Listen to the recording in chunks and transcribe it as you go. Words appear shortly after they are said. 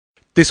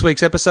This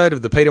week's episode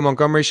of the Peter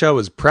Montgomery Show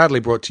is proudly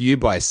brought to you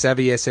by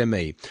Savvy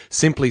SME.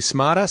 Simply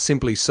smarter,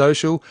 simply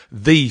social,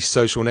 the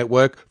social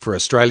network for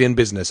Australian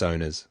business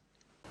owners.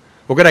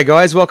 Well, g'day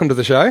guys, welcome to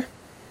the show.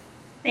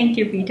 Thank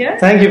you, Peter.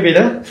 Thank you,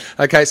 Peter.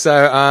 Okay,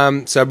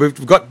 so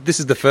we've got,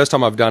 this is the first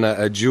time I've done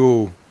a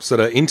dual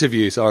sort of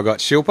interview. So I've got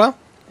Shilpa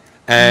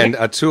and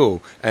Atul.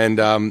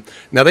 And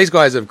now these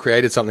guys have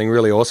created something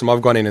really awesome.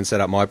 I've gone in and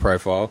set up my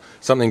profile,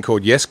 something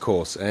called Yes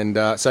Course. And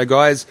so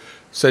guys,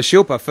 so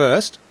Shilpa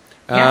first.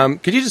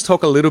 Could you just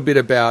talk a little bit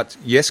about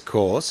Yes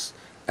Course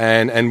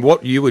and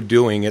what you were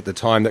doing at the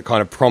time that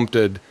kind of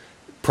prompted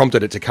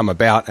it to come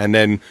about, and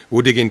then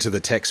we'll dig into the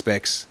tech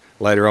specs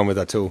later on with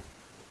Atul.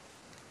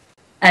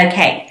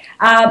 Okay,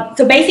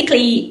 so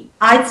basically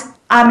I'm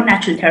a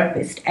natural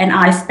therapist and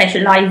I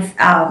specialize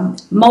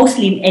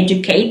mostly in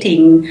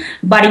educating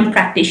budding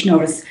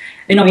practitioners,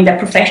 in their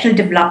professional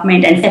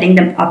development and setting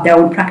them up their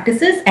own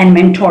practices and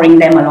mentoring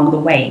them along the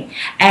way.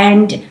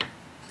 And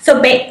so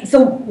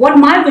what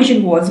my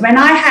vision was when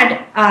I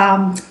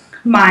had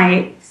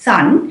my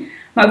son,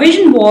 my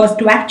vision was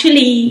to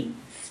actually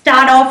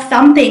start off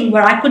something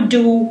where I could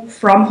do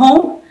from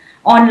home,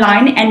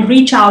 online, and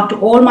reach out to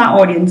all my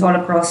audience all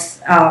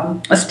across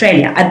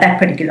Australia at that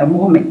particular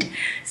moment.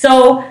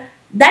 So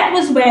that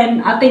was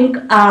when I think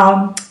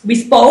we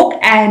spoke,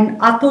 and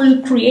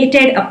Atul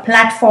created a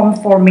platform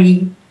for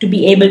me to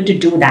be able to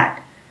do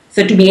that.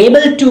 So to be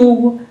able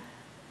to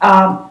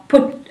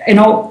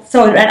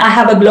so that I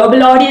have a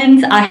global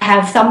audience, I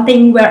have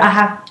something where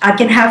I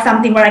can have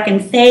something where I can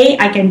say,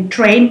 I can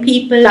train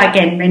people, I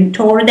can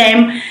mentor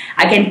them,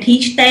 I can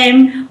teach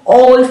them,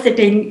 all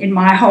sitting in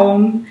my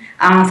home,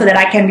 so that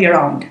I can be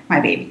around my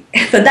baby.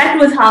 So that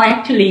was how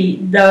actually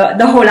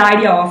the whole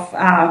idea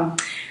of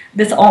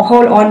this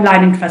whole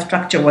online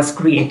infrastructure was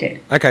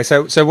created. Okay,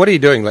 so what are you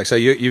doing? Like, so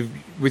you've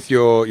with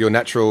your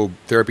natural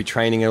therapy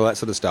training and all that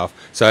sort of stuff.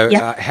 So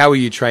how are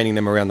you training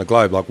them around the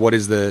globe? Like, what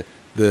is the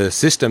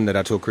system that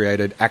Atul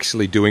created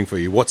actually doing for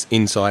you? What's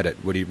inside it?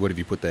 What have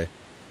you put there?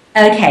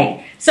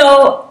 Okay,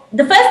 so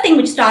the first thing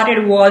which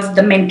started was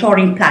the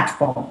mentoring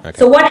platform. Okay.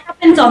 So what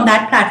happens on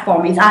that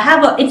platform is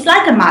it's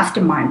like a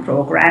mastermind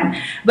program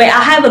where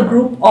I have a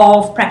group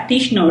of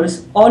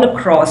practitioners all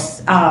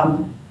across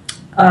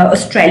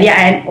Australia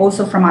and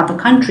also from other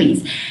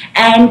countries,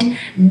 and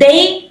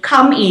they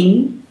come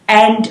in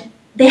and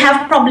they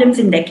have problems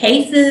in their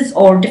cases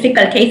or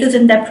difficult cases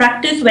in their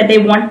practice where they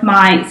want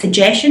my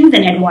suggestions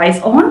and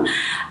advice on.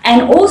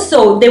 And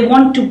also they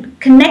want to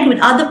connect with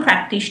other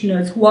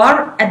practitioners who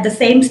are at the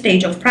same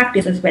stage of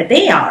practice as where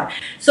they are.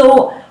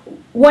 So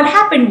what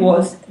happened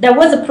was there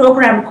was a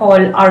program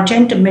called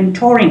Argenta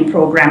Mentoring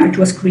Program, which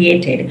was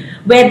created,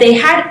 where they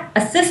had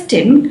a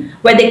system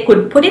where they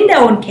could put in their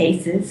own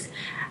cases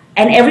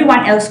and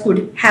everyone else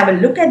could have a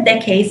look at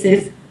their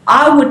cases.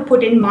 I would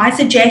put in my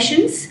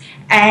suggestions,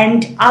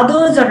 and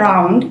others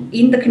around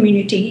in the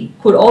community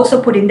could also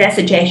put in their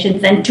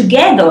suggestions, and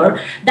together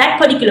that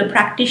particular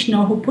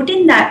practitioner who put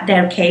in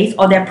their case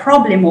or their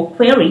problem or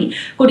query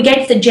could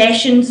get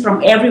suggestions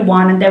from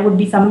everyone, and there would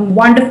be some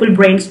wonderful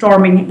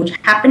brainstorming which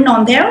happened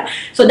on there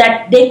so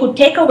that they could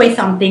take away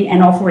something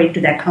and offer it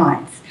to their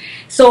clients.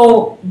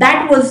 So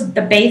that was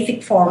the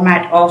basic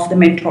format of the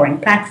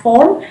mentoring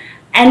platform.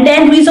 And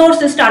then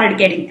resources started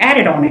getting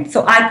added on it.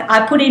 So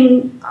I put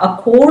in a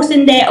course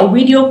in there, a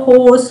video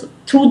course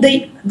through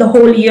the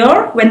whole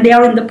year when they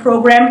are in the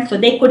program. So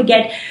they could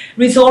get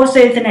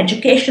resources and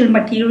educational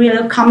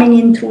material coming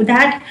in through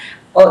that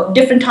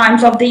different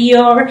times of the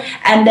year.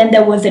 And then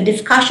there was a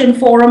discussion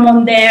forum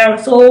on there.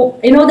 So,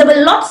 there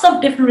were lots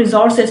of different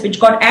resources which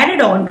got added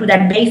on to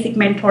that basic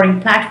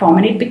mentoring platform.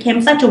 And it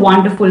became such a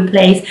wonderful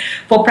place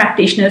for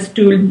practitioners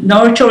to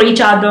nurture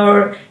each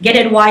other, get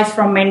advice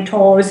from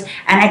mentors,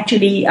 and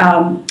actually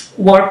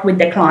work with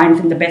the clients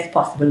in the best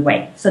possible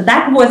way. So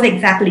that was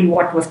exactly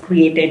what was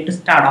created to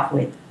start off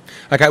with.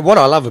 Okay, what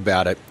I love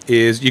about it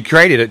is you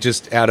created it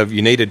just out of,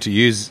 you needed to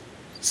use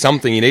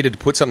something, you needed to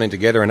put something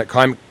together, and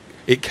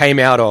it came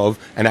out of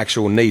an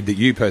actual need that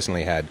you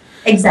personally had.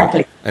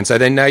 Exactly. And so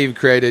then now you've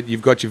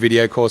got your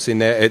video course in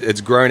there. It's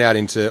grown out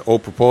into all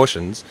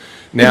proportions.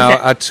 Now,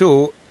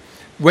 Atul,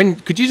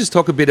 could you just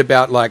talk a bit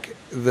about like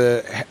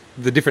the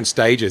different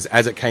stages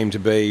as it came to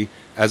be,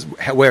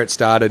 where it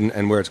started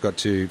and where it's got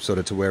to sort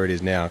of to where it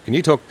is now? Can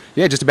you talk,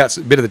 just about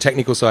a bit of the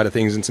technical side of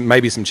things and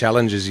maybe some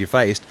challenges you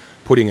faced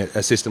putting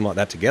a system like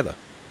that together?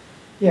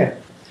 Yeah.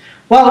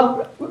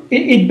 Well,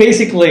 it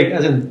basically,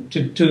 as in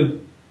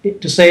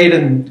to say it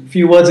in a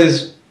few words,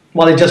 is,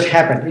 well, it just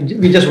happened.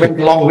 We just went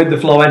along with the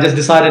flow and just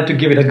decided to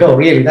give it a go,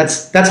 really.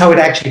 That's how it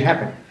actually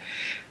happened.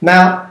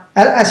 Now,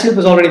 as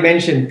Shilpa's already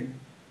mentioned,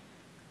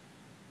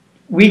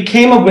 we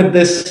came up with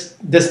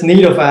this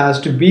need of ours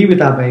to be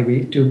with our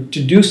baby, to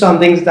do some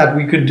things that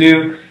we could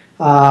do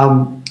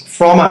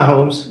from our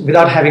homes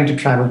without having to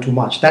travel too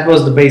much. That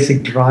was the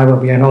basic driver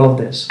behind all of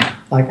this.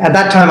 Like, at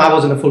that time, I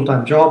was in a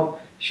full-time job.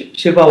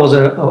 Shilpa was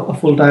a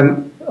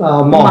full-time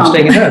mom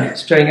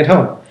staying at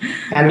home.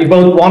 And we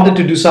both wanted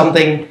to do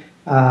something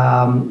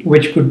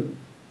which could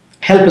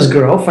help us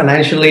grow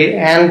financially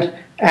and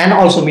and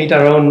also meet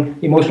our own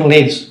emotional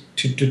needs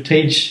to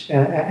teach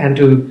and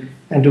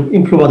to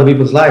improve other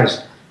people's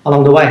lives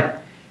along the way.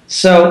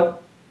 So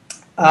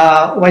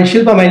when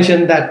Shilpa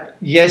mentioned that,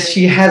 yes,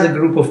 she has a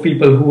group of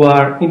people who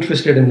are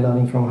interested in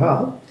learning from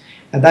her,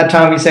 at that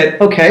time we said,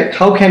 okay,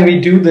 how can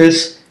we do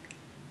this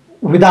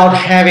without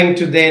having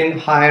to then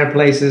hire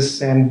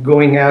places and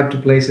going out to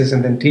places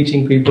and then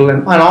teaching people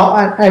and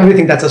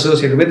everything that's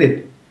associated with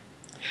it.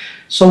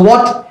 So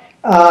what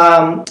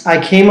I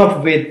came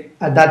up with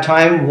at that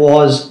time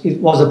was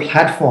a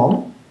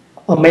platform,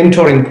 a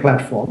mentoring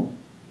platform,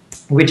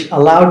 which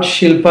allowed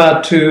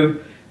Shilpa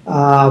to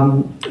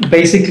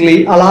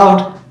basically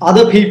allowed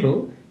other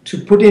people to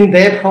put in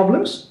their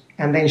problems,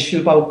 and then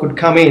Shilpa could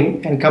come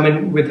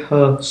in with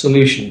her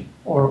solution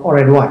or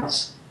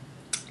advice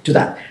to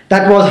that.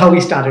 That was how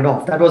we started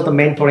off. That was the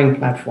mentoring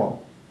platform.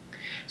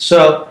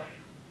 So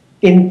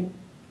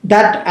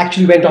that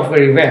actually went off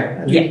very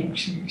well. And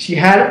she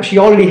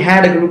already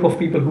had a group of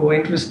people who were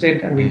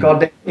interested, and we got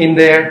them in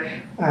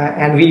there,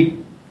 and we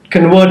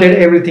converted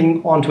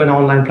everything onto an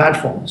online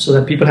platform so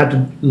that people had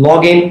to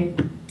log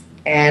in,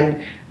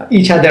 and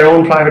each had their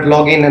own private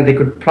login, and they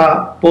could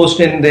post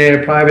in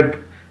their private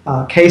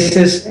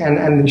cases, and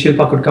then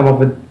Shilpa could come up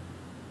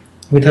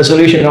with her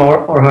solution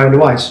or her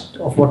advice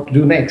of what to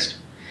do next.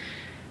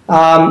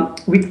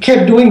 We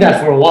kept doing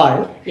that for a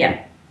while.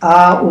 Yeah.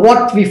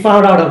 What we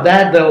found out of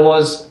that, though,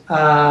 was,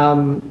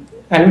 and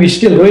we're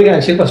still doing it,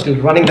 and Shilpa's still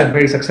running that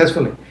very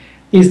successfully,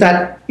 is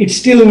that it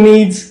still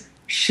needs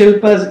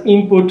Shilpa's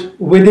input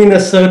within a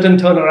certain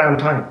turnaround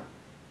time.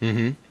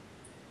 Mm-hmm.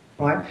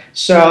 Right?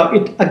 So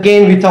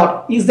again, we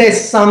thought, is there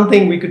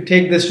something we could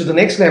take this to the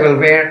next level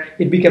where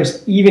it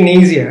becomes even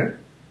easier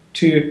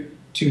to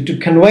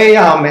convey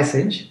our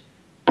message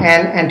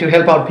and to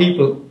help out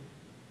people?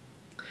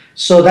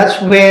 So that's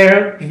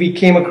where we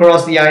came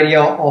across the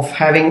idea of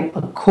having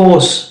a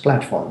course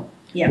platform,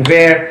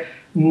 where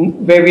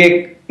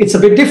it's a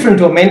bit different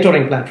to a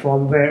mentoring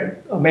platform,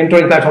 where a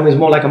mentoring platform is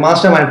more like a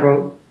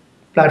mastermind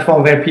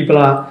platform where people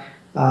are,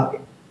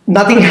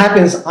 nothing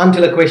happens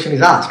until a question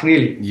is asked,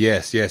 really.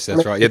 Yes, that's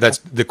right. Yeah, that's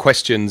the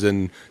questions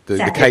and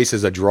the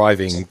cases are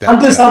driving that.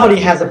 Until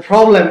somebody has a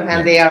problem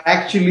and they are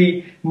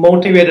actually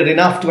motivated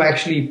enough to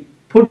actually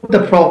put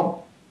the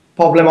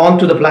problem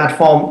onto the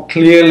platform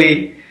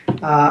clearly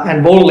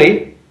and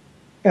boldly,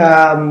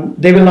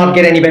 they will not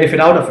get any benefit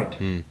out of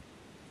it.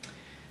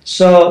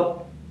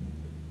 So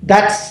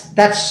that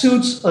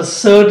suits a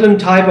certain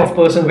type of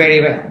person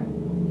very well,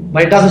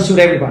 but it doesn't suit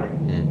everybody.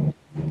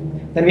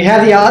 Then we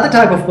have the other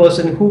type of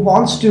person who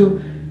wants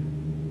to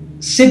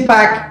sit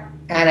back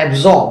and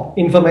absorb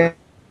information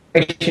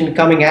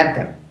coming at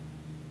them.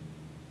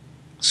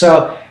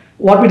 So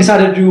what we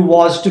decided to do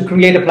was to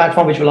create a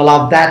platform which will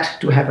allow that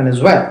to happen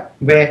as well,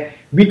 where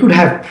we could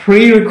have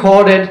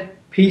pre-recorded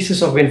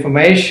pieces of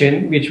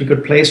information which we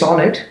could place on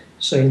it.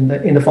 So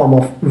in the form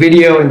of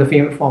video, in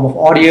the form of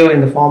audio,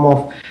 in the form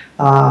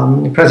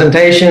of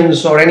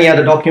presentations or any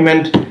other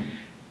document.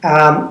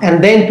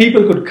 And then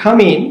people could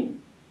come in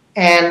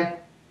and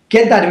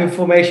get that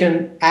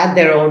information at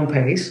their own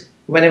pace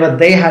whenever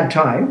they had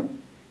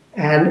time,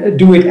 and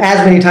do it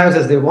as many times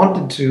as they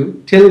wanted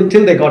to till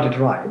they got it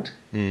right.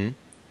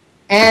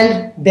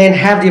 And then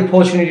have the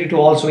opportunity to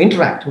also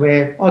interact,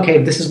 where,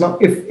 okay, this is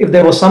not, if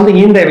there was something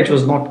in there which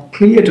was not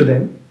clear to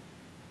them,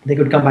 they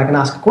could come back and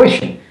ask a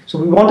question. So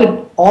we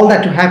wanted all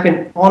that to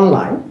happen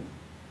online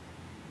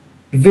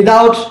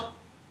without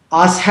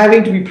us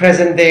having to be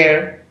present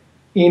there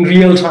in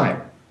real time.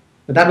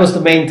 But that was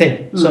the main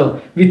thing.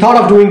 So we thought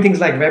of doing things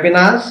like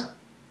webinars,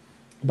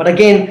 but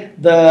again,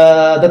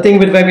 the thing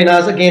with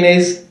webinars again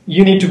is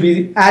you need to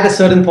be at a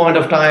certain point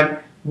of time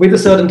with a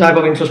certain type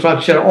of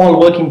infrastructure all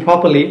working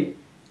properly,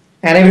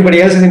 and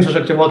everybody else's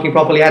infrastructure working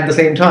properly at the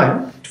same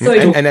time. So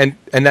and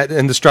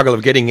the struggle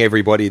of getting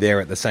everybody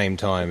there at the same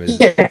time is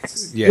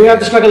we have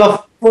the struggle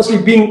of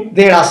firstly being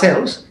there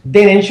ourselves,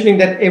 then ensuring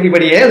that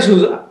everybody else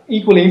who's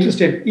equally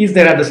interested is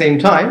there at the same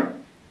time,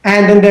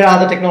 and then there are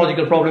the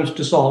technological problems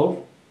to solve.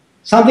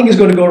 Something is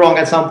going to go wrong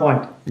at some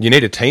point. You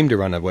need a team to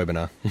run a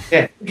webinar.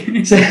 Yeah,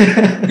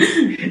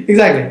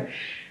 exactly.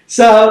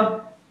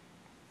 So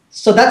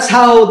that's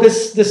how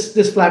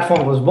this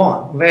platform was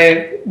born,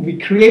 where we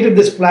created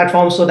this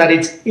platform so that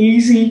it's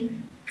easy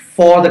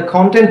for the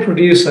content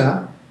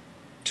producer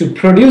to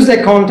produce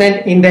their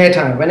content in their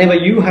time, whenever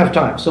you have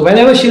time. So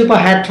whenever Shilpa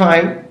had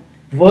time,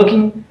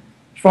 working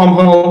from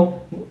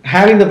home,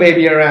 having the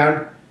baby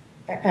around,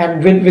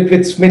 and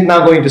with Smith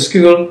now going to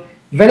school,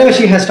 whenever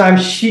she has time,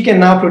 she can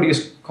now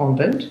produce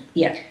content.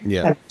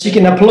 And she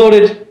can upload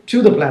it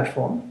to the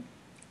platform.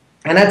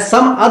 And at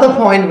some other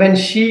point, when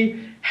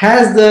she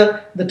has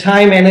the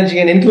time, energy,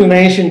 and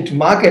inclination to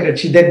market it,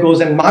 she then goes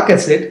and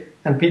markets it,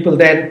 and people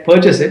then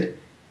purchase it.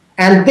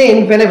 And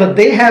then whenever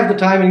they have the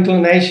time and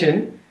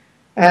inclination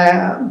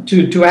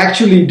to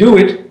actually do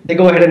it, they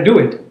go ahead and do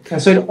it.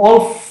 And so it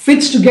all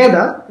fits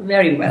together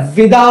very well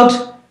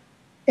without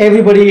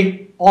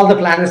everybody, all the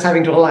planets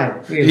having to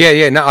align. Really.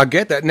 Yeah. No, I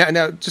get that.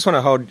 Now, just want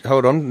to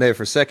hold on there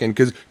for a second,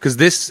 because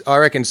this, I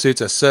reckon,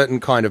 suits a certain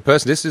kind of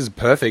person. This is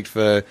perfect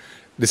for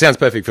this sounds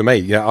perfect for me.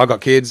 Yeah, I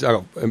got kids. I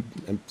got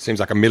it seems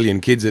like a million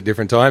kids at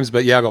different times,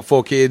 but yeah, I got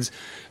 4 kids,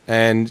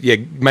 and yeah,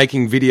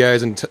 making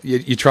videos and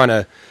you're trying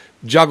to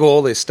juggle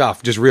all this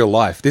stuff, just real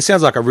life. This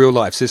sounds like a real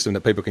life system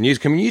that people can use.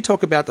 Can you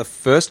talk about the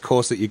first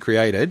course that you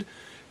created,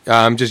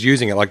 just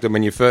using it, like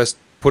when you first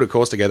put a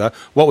course together?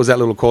 What was that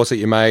little course that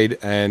you made?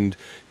 And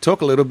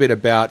talk a little bit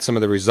about some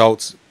of the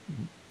results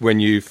when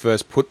you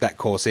first put that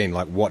course in,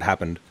 like what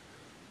happened.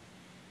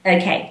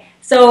 Okay.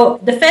 So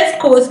the first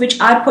course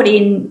which I put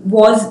in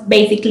was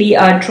basically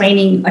a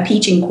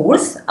teaching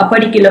course, a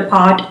particular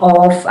part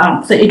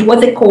of, so it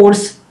was a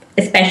course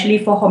especially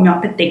for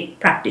homeopathic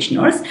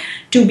practitioners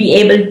to be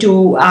able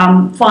to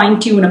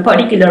fine-tune a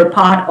particular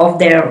part of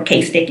their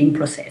case-taking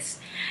process.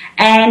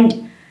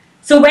 And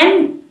so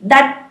when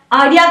that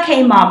idea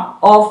came up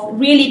of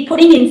really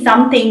putting in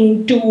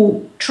something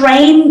to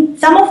train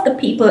some of the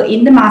people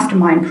in the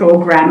mastermind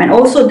program and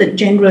also the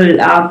general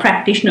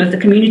practitioners, the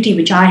community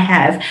which I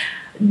have,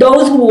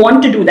 those who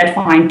want to do that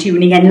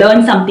fine-tuning and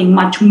learn something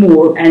much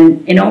more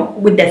and,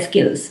 with their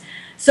skills.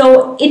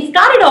 So it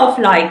started off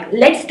like,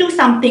 let's do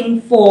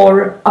something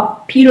for a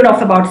period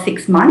of about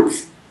 6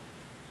 months,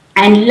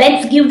 and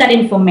let's give that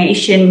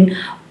information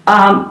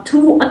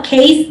through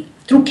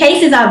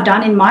cases I've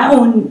done in my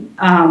own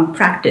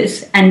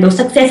practice and those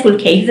successful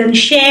cases, and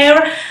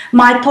share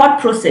my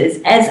thought process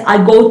as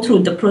I go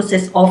through the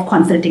process of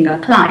consulting a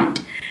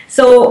client.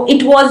 So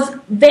it was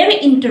very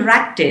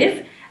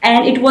interactive,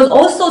 and it was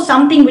also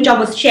something which I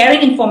was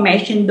sharing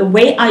information the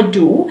way I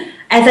do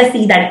as I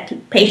see that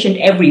patient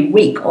every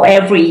week or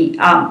every,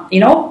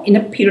 in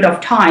a period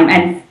of time,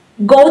 and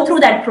go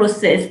through that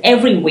process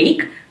every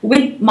week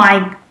with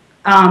my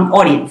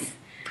audience.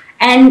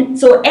 And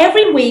so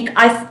every week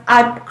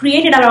I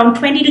created around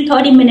 20 to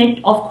 30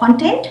 minutes of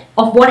content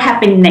of what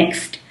happened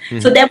next. Mm-hmm.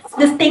 So there was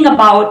this thing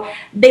about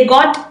they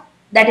got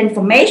that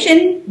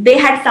information, they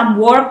had some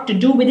work to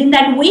do within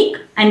that week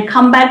and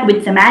come back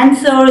with some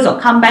answers or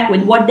come back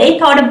with what they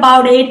thought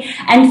about it.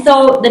 And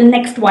so the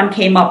next one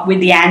came up with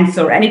the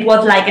answer, and it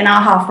was like an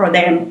aha for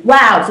them.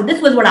 Wow, so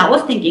this was what I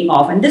was thinking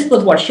of, and this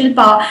was what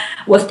Shilpa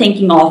was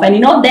thinking of,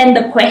 and then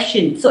the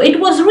question. So it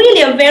was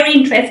really a very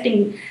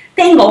interesting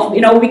thing of,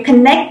 we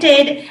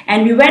connected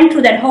and we went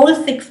through that whole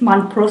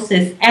 6-month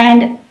process,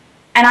 and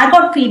I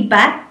got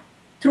feedback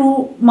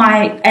through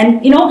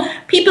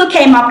people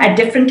came up at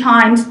different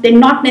times. They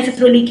not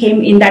necessarily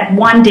came in that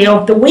one day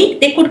of the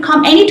week. They could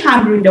come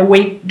anytime during the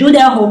week, do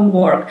their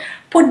homework,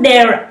 put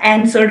their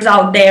answers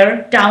out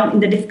there down in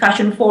the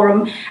discussion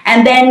forum,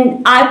 and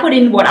then I put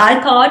in what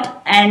I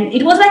thought, and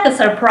it was like a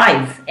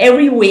surprise.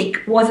 Every week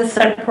was a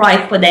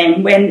surprise for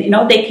them when,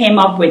 they came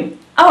up with,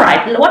 all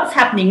right, what's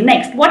happening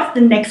next? What's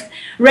the next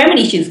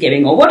remedy she's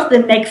giving? Or what's the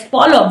next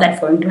follow-up that's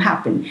going to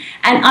happen?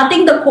 And I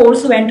think the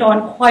course went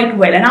on quite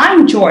well. And I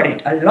enjoyed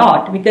it a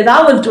lot because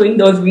I was doing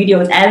those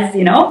videos as,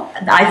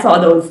 I saw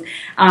those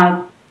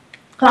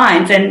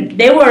clients and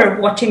they were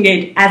watching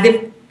it as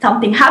if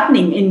something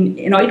happening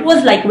it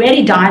was like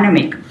very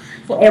dynamic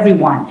for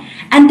everyone.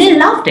 And they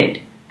loved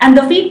it. And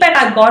the feedback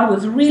I got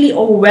was really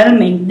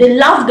overwhelming. They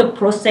loved the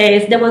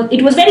process.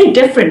 It was very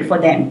different for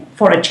them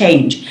for a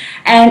change.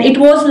 And it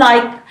was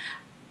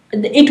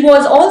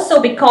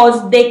also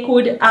because they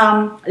could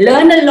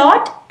learn a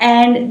lot.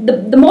 And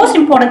the most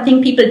important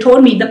thing people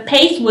told me, the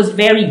pace was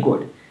very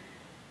good.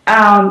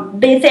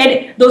 They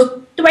said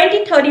those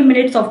 20-30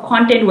 minutes of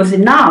content was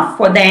enough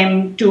for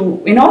them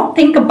to,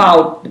 think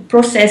about the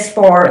process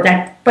for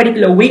that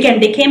particular week,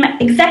 and they came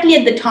exactly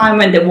at the time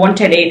when they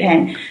wanted it,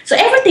 and so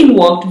everything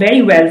worked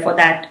very well for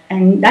that,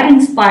 and that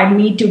inspired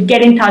me to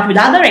get in touch with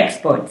other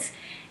experts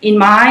in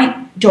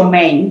my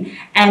domain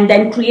and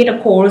then create a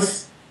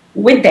course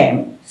with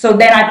them. So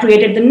then I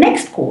created the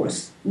next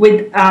course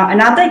with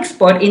another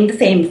expert in the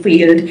same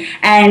field,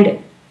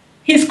 and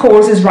his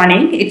course is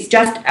running. It's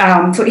just,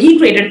 so he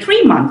created a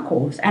 3-month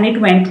course and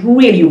it went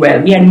really well.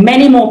 We had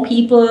many more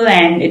people,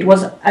 and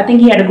I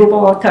think he had a group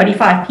of about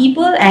 35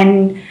 people,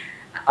 and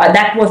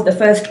that was the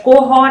first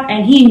cohort,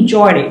 and he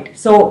enjoyed it.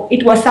 So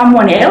it was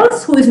someone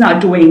else who is now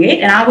doing it,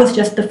 and I was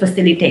just the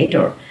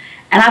facilitator.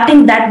 And I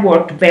think that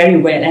worked very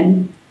well,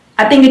 and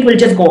I think it will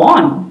just go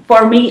on.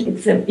 For me,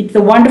 it's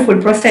a wonderful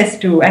process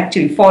to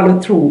actually follow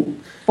through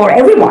for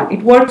everyone.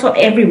 It works for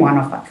every one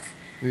of us.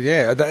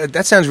 Yeah,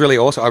 that sounds really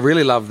awesome. I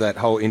really love that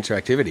whole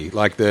interactivity.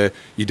 Like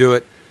you do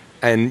it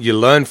and you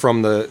learn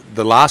from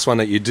the last one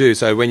that you do.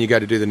 So when you go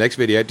to do the next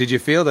video, did you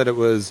feel that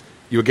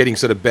you were getting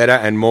sort of better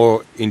and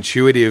more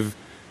intuitive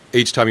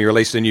each time you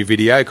released a new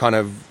video, kind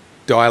of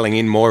dialing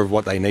in more of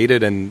what they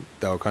needed and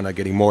they were kind of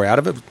getting more out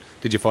of it?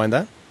 Did you find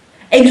that?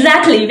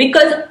 Exactly,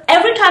 because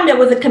every time there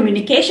was a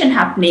communication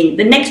happening,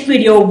 the next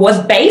video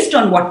was based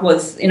on what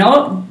was,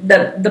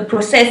 the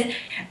process.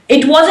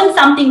 It wasn't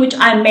something which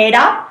I made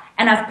up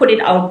and I've put it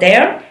out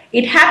there.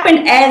 It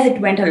happened as it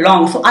went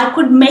along. So I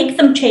could make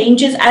some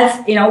changes as,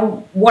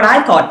 what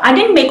I thought. I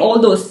didn't make all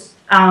those,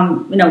 how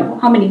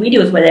many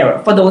videos were there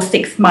for those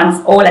 6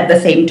 months all at the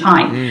same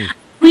time. I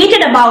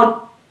created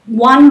about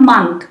 1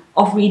 month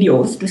of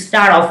videos to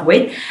start off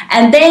with,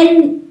 and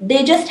then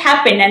they just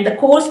happened, and the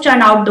course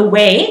turned out the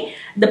way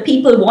the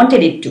people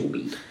wanted it to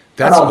be.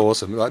 That's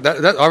awesome. Like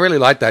I really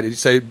like that.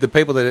 So the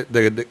people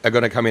that are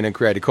going to come in and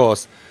create a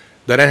course,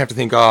 they don't have to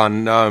think, oh,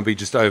 no, and be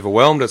just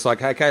overwhelmed. It's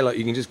like, okay, like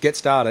you can just get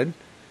started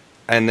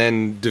and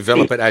then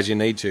develop it as you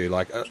need to,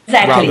 like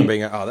rather than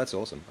being, oh, that's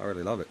awesome. I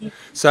really love it.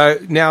 So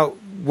now,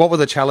 what were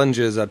the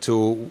challenges,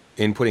 Atul,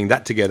 in putting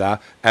that together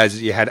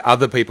as you had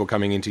other people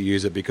coming in to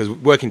use it? Because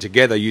working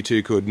together, you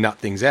two could nut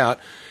things out.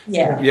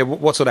 Yeah. Yeah.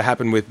 What sort of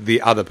happened with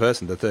the other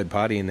person, the third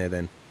party in there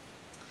then?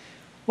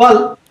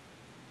 Well,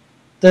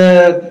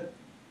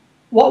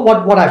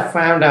 what I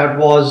found out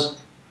was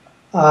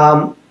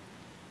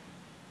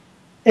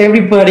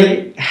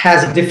everybody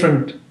has a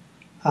different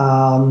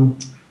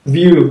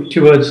view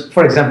towards,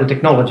 for example,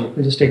 technology.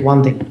 We'll just take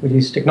one thing, which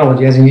is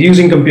technology, as in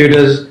using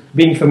computers,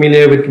 being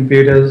familiar with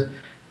computers,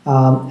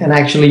 and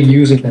actually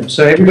using them.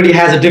 So everybody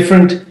has a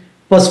different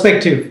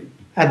perspective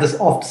of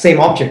the same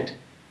object.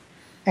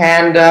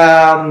 And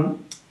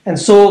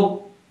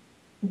so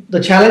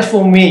the challenge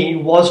for me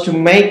was to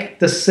make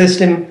the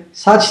system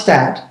such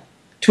that,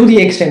 to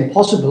the extent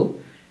possible,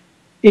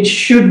 it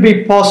should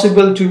be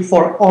possible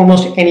for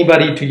almost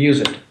anybody to use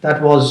it.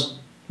 That was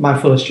my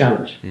first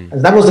challenge.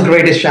 And that was the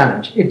greatest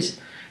challenge. It's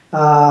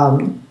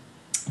to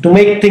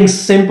make things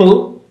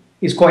simple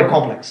is quite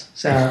complex.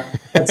 So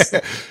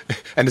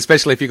and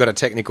especially if you've got a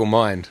technical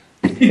mind.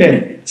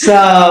 Yeah.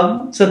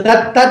 So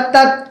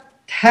that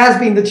has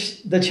been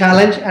the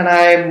challenge,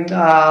 and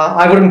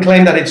I wouldn't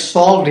claim that it's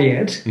solved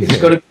yet. It's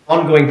going to be an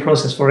ongoing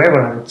process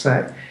forever, I would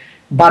say.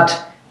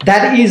 But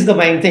that is the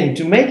main thing,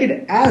 to make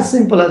it as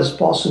simple as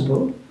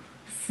possible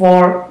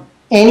for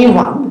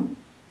anyone,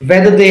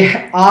 whether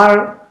they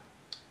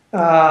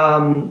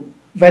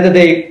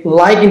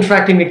like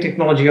interacting with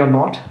technology or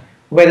not,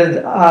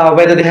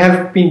 whether they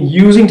have been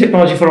using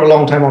technology for a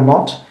long time or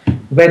not,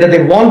 whether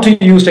they want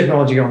to use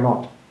technology or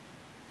not.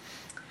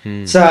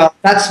 So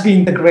that's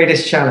been the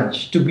greatest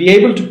challenge, to be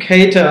able to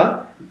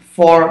cater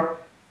for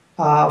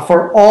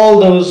all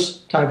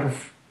those type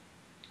of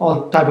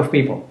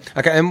people.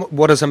 Okay, and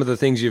what are some of the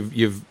things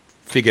you've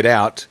figured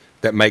out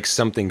that makes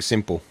something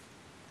simple,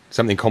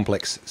 something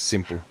complex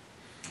simple?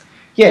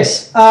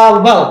 Yes,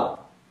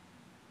 well,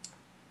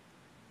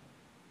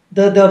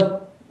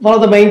 the one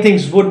of the main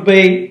things would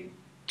be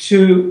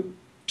to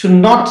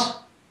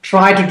not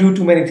try to do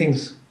too many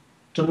things,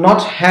 to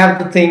not have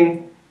the thing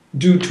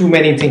do too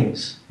many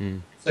things.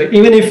 So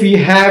even if we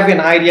have an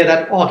idea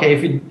that, okay,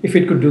 if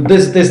it could do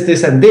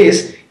this, and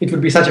this, it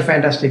would be such a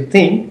fantastic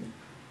thing,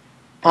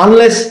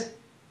 unless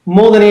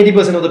more than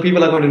 80% of the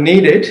people are going to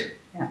need it,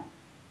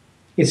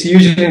 it's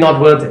usually not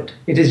worth it.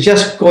 It is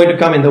just going to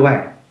come in the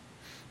way.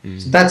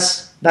 So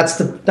that's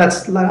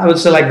I would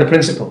say, like, the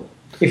principle.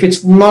 If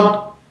it's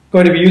not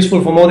going to be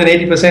useful for more than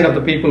 80% of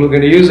the people who are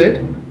going to use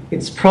it,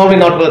 it's probably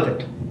not worth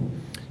it.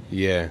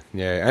 Yeah.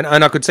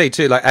 And I could see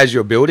too, like, as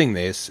you're building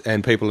this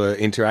and people are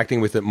interacting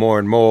with it more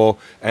and more,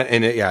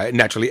 and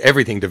naturally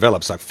everything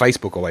develops. Like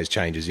Facebook always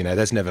changes,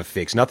 that's never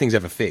fixed. Nothing's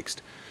ever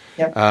fixed.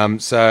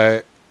 Yep.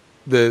 So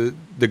the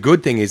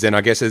good thing is then,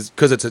 I guess, is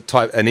because it's an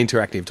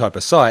interactive type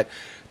of site,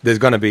 there's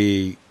going to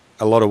be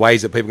a lot of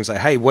ways that people can say,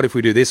 hey, what if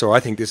we do this? Or I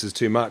think this is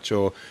too much.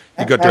 Or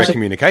you've got direct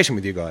communication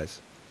with you guys.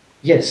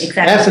 Yes,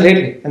 exactly.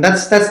 Absolutely. And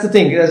that's the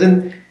thing. As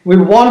in, we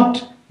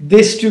want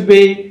this to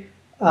be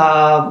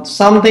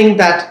something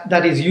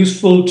that is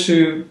useful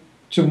to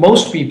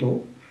most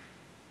people,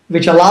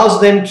 which allows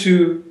them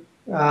to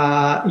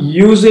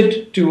use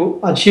it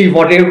to achieve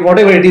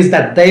whatever it is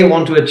that they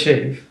want to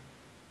achieve,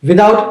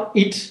 without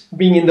it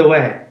being in the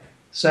way.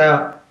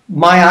 So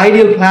my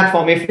ideal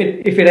platform, if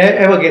it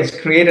ever gets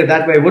created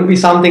that way, would be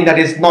something that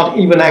is not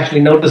even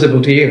actually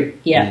noticeable to you.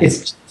 Yeah.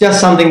 It's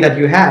just something that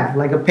you have,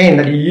 like a pen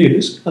that you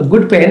use. A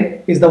good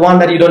pen is the one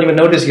that you don't even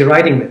notice you're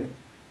writing with.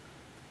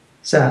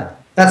 So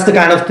that's the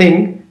kind of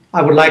thing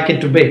I would like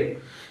it to be.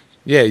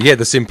 Yeah,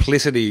 the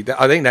simplicity.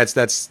 I think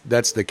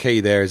that's the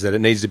key there, is that it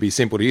needs to be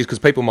simple to use, because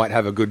people might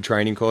have a good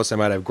training course, they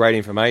might have great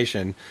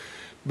information,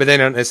 but they're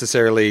not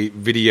necessarily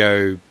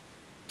video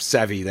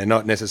savvy. They're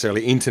not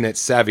necessarily internet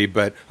savvy.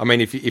 But I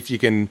mean, if you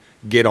can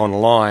get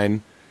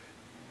online,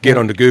 get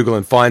onto Google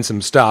and find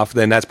some stuff,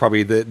 then that's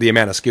probably the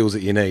amount of skills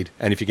that you need.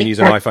 And if you can use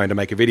an iPhone to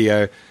make a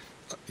video,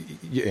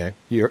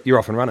 you're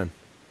off and running.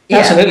 Yeah.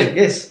 Absolutely,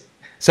 yes.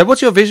 So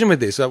what's your vision with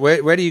this?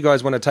 Where do you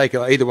guys want to take it?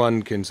 Either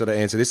one can sort of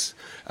answer this.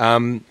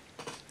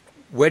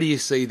 Where do you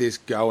see this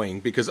going?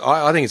 Because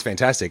I think it's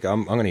fantastic.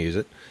 I'm going to use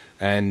it.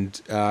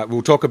 And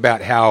we'll talk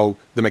about how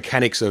the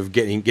mechanics of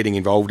getting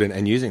involved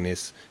and using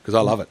this, because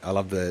I love it. I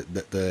love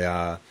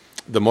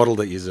the model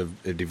that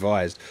you've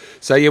devised.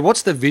 So yeah,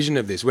 what's the vision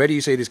of this? Where do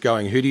you see this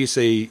going? Who do you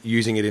see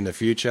using it in the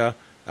future,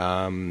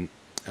 down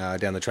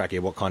the track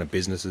here? What kind of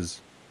businesses?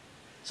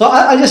 So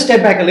I'll just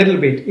step back a little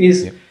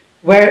bit.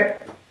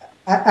 Where,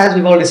 as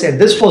we've already said,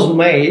 this was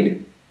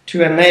made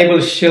to enable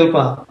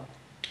Shilpa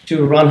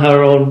to run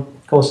her own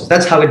courses.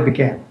 That's how it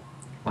began,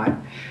 right?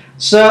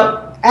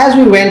 So as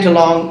we went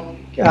along,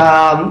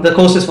 the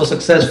courses were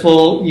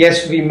successful.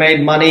 Yes, we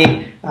made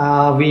money.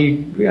 Shilpa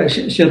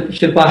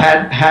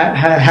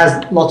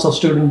has lots of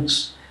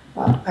students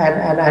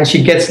and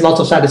she gets lots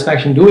of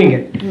satisfaction doing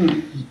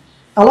it.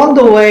 Along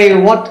the way,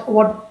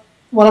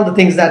 one of the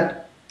things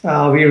that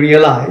we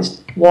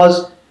realized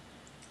was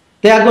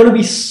there are going to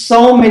be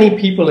so many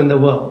people in the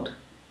world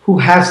who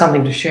have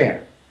something to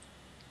share.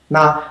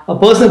 Now, a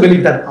personal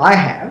belief that I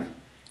have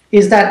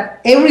is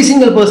that every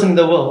single person in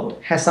the world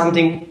has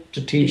something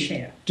to teach,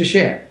 to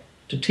share,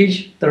 to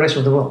teach the rest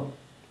of the world.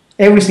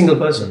 Every single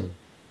person.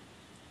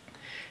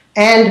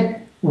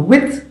 And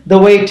with the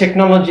way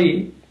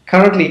technology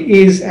currently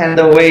is and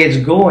the way it's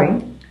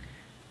going,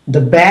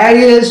 the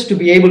barriers to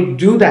be able to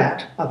do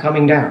that are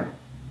coming down.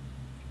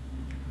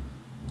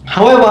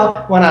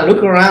 However, when I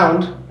look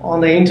around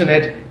on the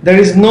internet, there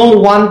is no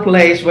one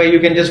place where you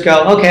can just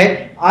go,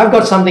 okay, I've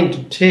got something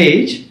to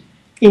teach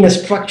in a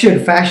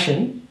structured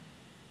fashion.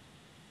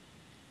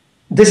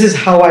 This is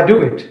how I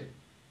do it.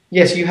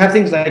 Yes, you have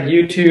things like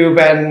YouTube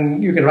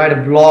and you can write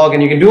a blog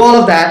and you can do all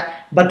of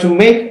that, but to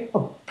make a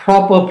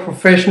proper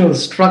professional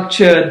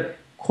structured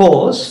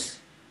course,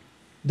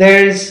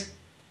 there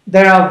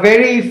are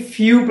very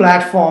few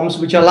platforms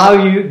which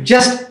allow you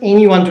just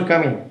anyone to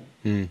come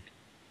in.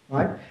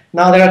 Right?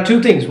 Now there are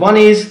two things. One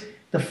is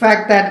the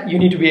fact that you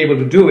need to be able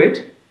to do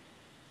it,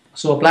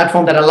 so a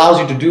platform that allows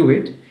you to do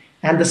it,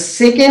 and the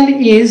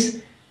second is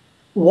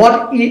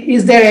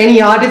is there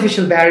any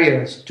artificial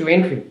barriers to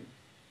entry?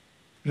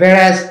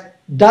 Whereas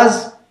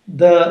does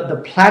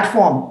the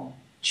platform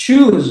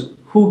choose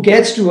who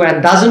gets to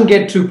and doesn't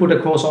get to put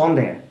a course on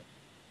there?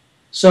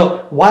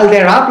 So while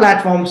there are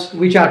platforms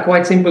which are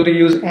quite simple to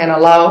use and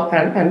allow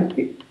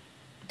and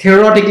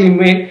theoretically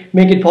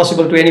make it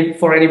possible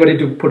for anybody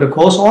to put a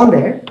course on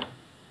there,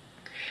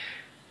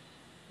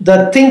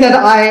 the thing that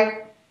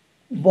I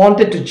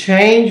wanted to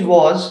change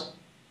was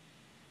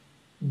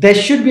there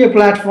should be a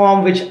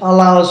platform which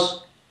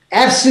allows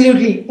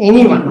absolutely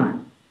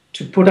anyone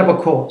to put up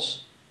a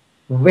course,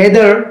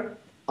 whether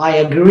I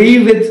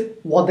agree with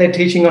what they're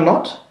teaching or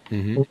not,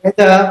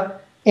 whether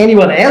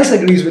anyone else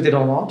agrees with it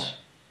or not,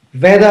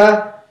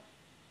 whether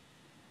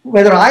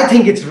I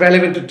think it's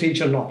relevant to teach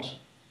or not.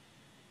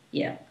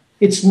 Yeah.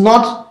 It's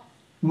not,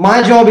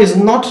 my job is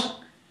not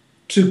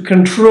to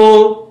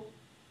control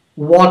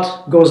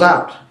what goes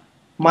out.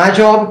 My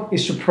job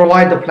is to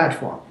provide the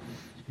platform.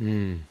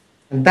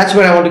 And that's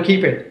where I want to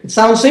keep it. It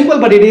sounds simple,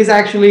 but it is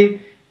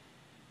actually,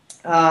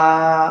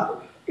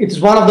 it's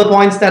one of the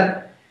points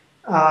that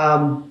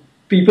some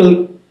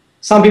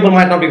people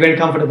might not be very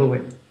comfortable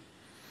with.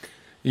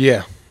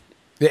 Yeah.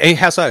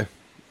 How so?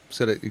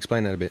 So to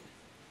explain that a bit.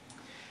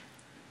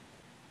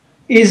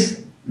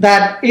 Is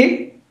that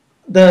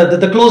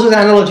the closest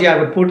analogy I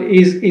would put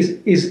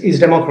is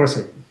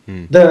democracy.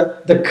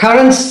 The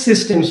current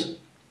systems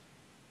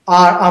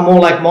are more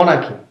like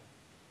monarchy,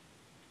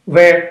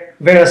 where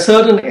a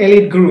certain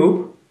elite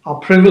group are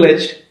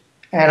privileged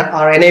and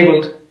are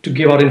enabled to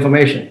give out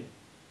information.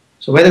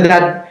 So whether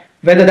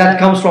that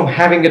comes from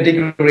having a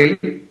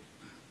degree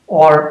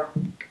or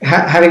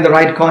having the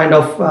right kind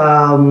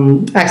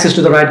of access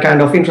to the right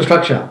kind of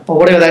infrastructure or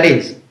whatever that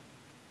is.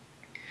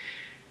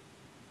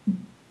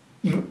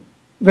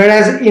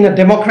 Whereas in a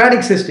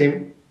democratic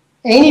system,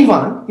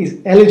 anyone is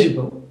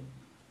eligible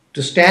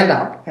to stand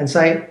up and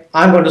say,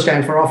 I'm going to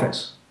stand for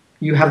office.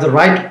 You have the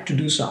right to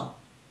do so.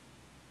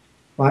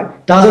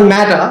 Right? Doesn't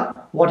matter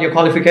what your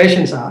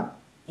qualifications are.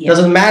 Yeah.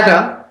 Doesn't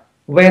matter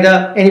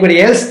whether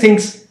anybody else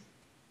thinks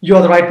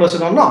you're the right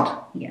person or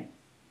not. Yeah.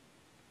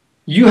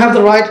 You have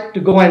the right to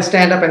go and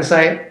stand up and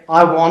say,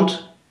 I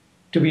want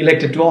to be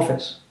elected to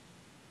office.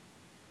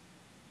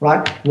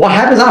 Right? What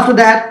happens after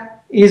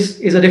that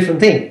is a different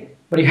thing.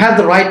 But you have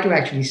the right to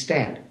actually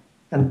stand.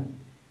 And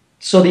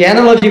so the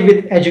analogy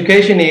with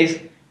education is,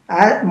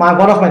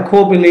 one of my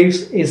core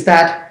beliefs is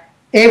that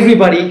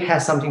everybody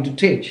has something to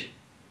teach.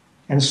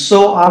 And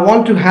so I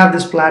want to have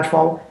this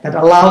platform that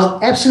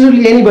allows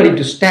absolutely anybody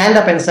to stand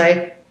up and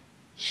say,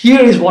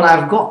 here is what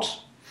I've got.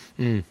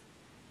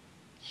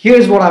 Here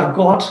is what I've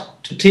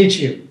got to teach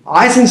you.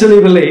 I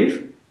sincerely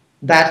believe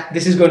that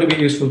this is going to be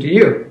useful to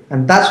you.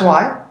 And that's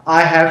why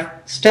I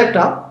have stepped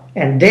up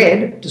and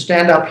dared to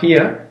stand up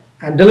here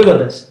and deliver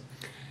this.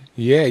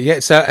 Yeah.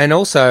 So, and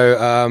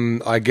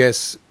also, I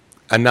guess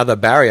another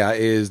barrier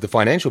is the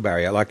financial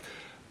barrier.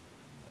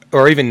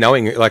 Or even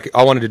knowing,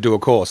 I wanted to do a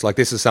course.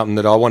 This is something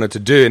that I wanted to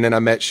do. And then I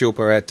met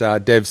Shilpa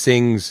at Dev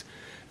Singh's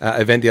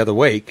event the other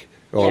week,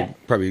 or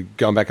probably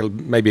going back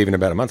maybe even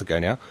about a month ago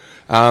now.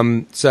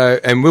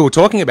 And we were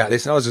talking about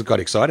this, and I just got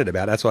excited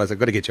about it. That's why I was like, I've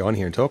got to get you on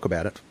here and talk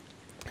about it.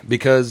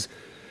 Because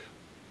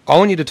I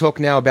want you to talk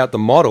now about the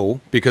model,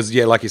 because,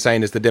 like you're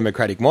saying, it's the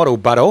democratic model,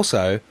 but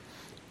also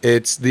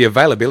it's the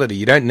availability.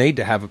 You don't need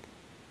to have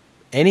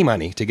any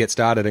money to get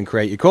started and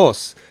create your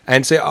course.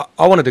 And so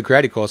I wanted to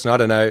create a course, and I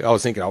don't know, I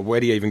was thinking, where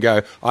do you even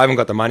go? I haven't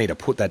got the money to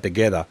put that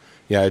together,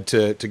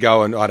 to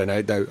go and, I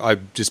don't know, I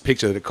just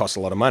picture that it costs a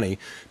lot of money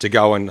to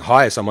go and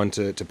hire someone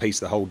to piece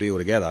the whole deal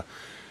together.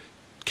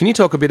 Can you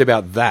talk a bit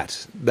about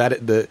that?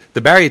 That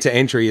the barrier to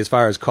entry as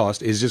far as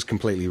cost is just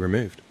completely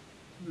removed.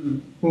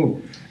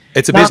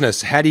 It's a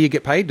business. How do you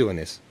get paid doing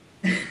this?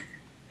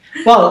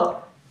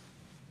 Well,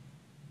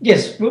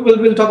 yes,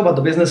 we'll talk about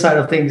the business side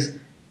of things.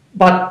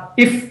 But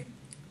if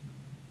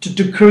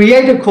to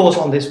create a course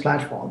on this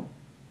platform,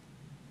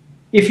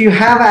 if you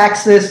have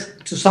access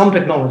to some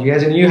technology,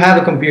 as in you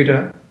have a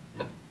computer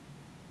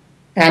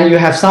and you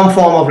have some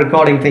form of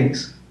recording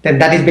things, then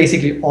that is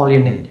basically all you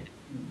need.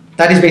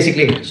 That is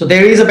basically it. So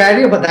there is a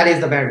barrier, but that is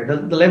the barrier.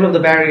 The level of the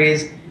barrier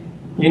is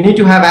you need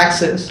to have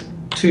access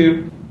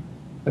to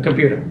a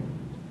computer.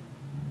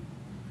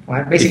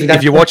 Right? Basically,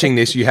 if you're watching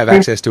this, you have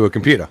access to a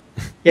computer.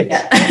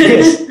 Yes,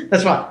 yes,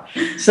 that's right.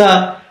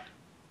 So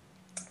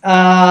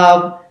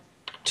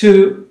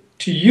to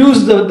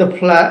use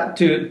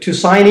to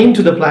sign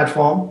into the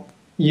platform,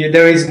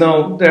 there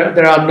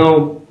are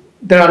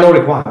no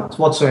requirements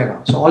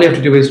whatsoever. So all you have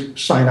to do is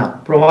sign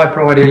up,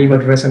 provide an email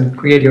address, and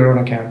create your own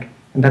account,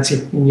 and that's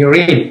it. And you're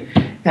in.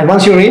 And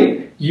once you're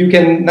in, you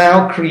can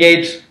now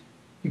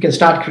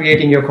start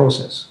creating your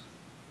courses.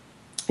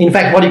 In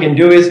fact, what you can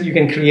do is you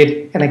can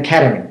create an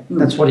academy.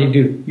 That's what you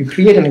do. You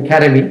create an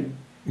academy.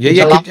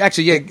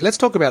 Let's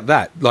talk about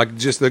that. Like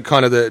just the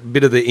kind of the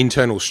bit of the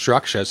internal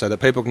structure, so that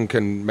people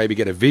can maybe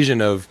get a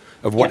vision of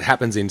what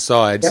happens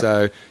inside. Yep.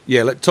 So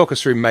talk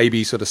us through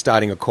maybe sort of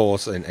starting a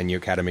course and your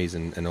academies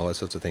and all those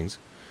sorts of things.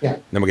 Yeah.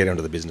 Then we'll get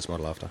onto the business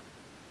model after.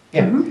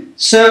 Yeah. Mm-hmm.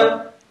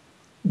 So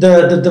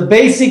the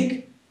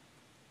basic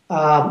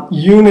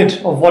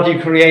unit of what you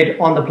create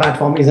on the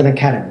platform is an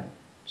academy.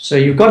 So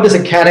you've got this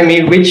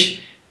academy, which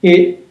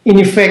in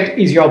effect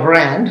is your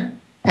brand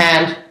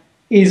and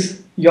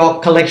is your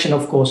collection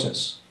of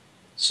courses.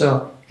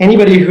 So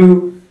anybody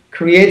who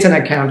creates an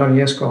account on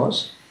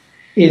YesCourse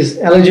is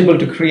eligible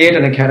to create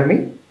an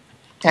academy,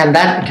 and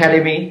that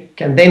academy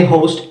can then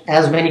host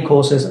as many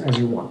courses as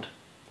you want.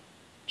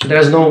 So there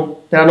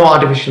are no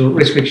artificial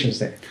restrictions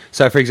there.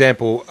 So for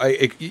example,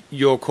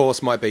 your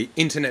course might be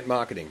internet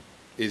marketing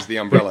is the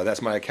umbrella.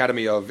 That's my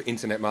academy of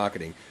internet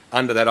marketing.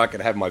 Under that, I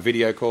could have my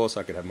video course,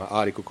 I could have my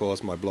article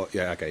course, my blog.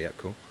 Yeah, okay, yeah,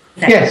 cool.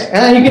 Yes,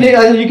 and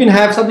you can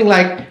have something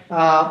like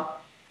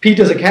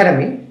Peter's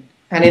Academy,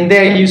 and in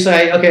there you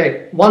say,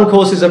 okay, one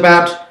course is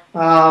about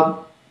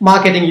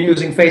marketing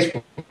using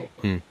Facebook.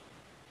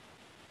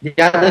 The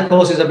other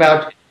course is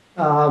about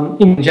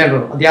in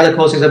general. The other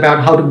course is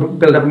about how to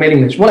build up a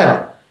mailing list,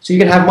 whatever. So you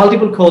can have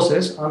multiple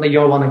courses under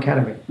your one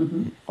academy.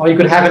 Mm-hmm. Or you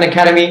could have an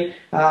academy,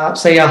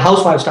 say a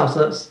housewife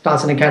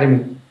starts an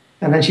academy,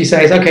 and then she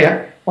says,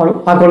 okay,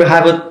 I'm going to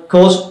have a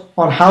course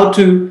on how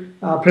to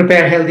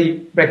prepare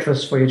healthy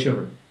breakfast for your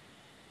children.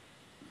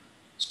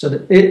 So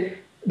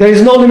there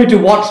is no limit to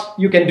what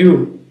you can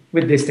do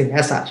with this thing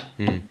as such.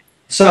 Mm.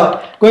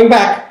 So going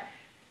back,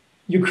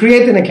 you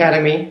create an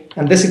academy,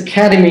 and this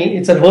academy,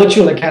 it's a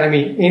virtual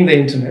academy in the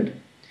internet,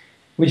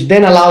 which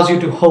then allows you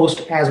to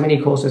host as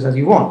many courses as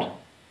you want.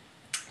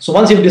 So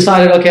once you've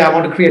decided, okay, I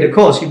want to create a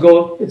course, you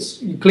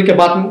click a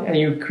button and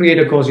you create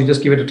a course. You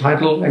just give it a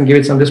title and give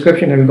it some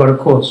description, and you've got a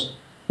course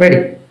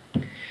ready.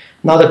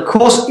 Now the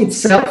course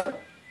itself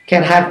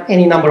can have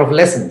any number of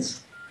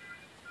lessons.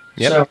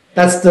 Yep. So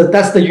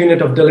that's the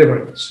unit of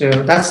delivery. So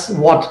that's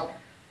what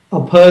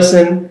a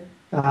person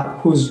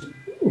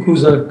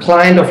who's a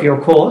client of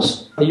your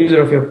course, a user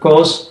of your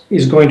course,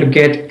 is going to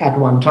get at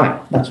one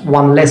time. That's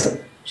one lesson.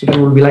 So that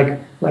would be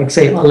like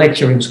say a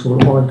lecture in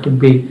school, or it could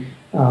be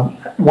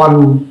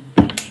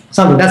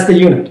something. That's the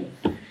unit.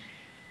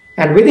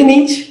 And within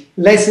each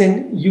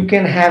lesson, you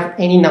can have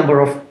any number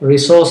of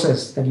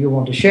resources that you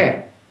want to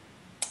share.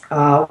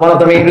 One of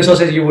the main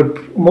resources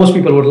most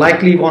people would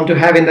likely want to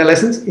have in their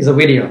lessons is a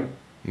video.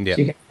 Yep.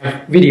 So you can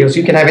have videos.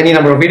 You can have any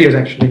number of videos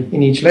actually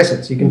in each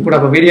lesson. So you can put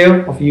up a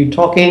video of you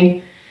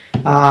talking.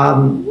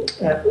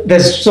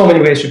 There's so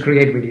many ways to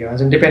create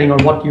videos, and depending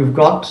on what you've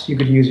got, you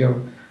could use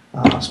your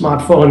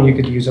smartphone, you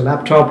could use a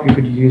laptop, you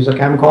could use a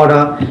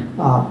camcorder,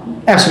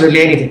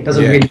 absolutely anything.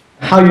 Doesn't really matter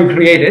how you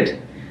create it.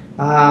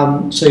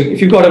 So if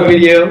you've got a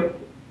video,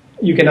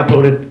 you can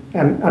upload it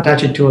and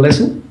attach it to a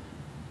lesson.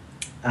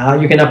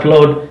 You can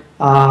upload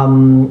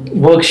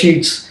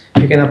worksheets.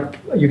 You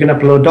can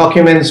upload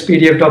documents,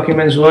 PDF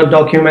documents, Word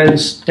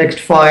documents, text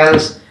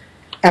files.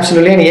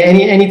 Absolutely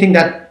anything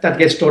that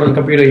gets stored on a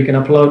computer, you can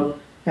upload,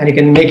 and you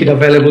can make it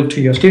available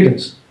to your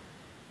students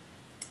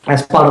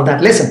as part of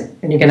that lesson.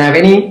 And you can have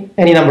any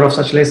number of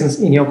such lessons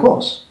in your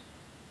course.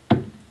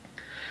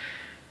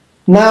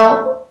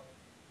 Now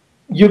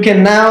you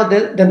can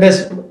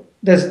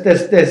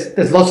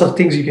there's lots of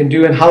things you can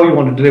do and how you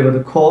want to deliver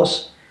the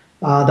course.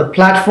 The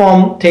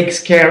platform takes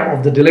care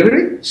of the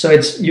delivery. So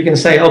you can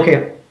say,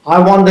 okay, I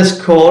want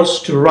this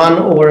course to run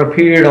over a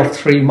period of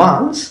 3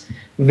 months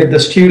with the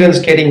students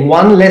getting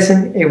one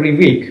lesson every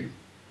week.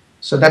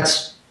 So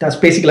that's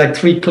basically like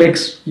 3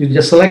 clicks. You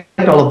just select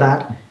all of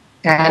that,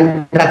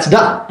 and that's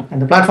done.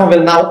 And the platform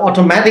will now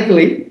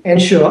automatically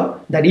ensure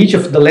that each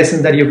of the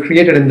lessons that you've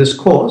created in this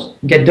course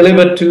get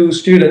delivered to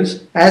students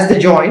as they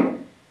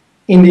join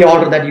in the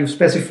order that you've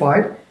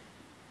specified,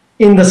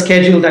 in the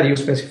schedule that you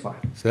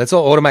specified. So that's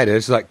all automated.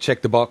 It's like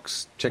check the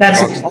box.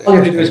 That's it. All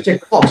you have to do is check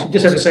the box. You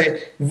just have to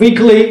say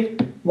weekly,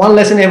 1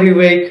 lesson every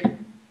week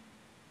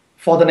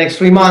for the next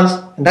 3 months,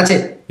 and that's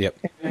it. Yep.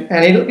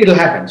 And it'll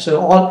happen. So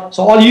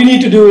all you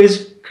need to do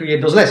is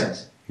create those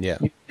lessons. Yeah.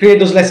 You create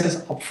those lessons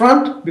up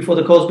front before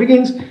the course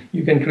begins.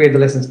 You can create the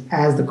lessons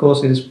as the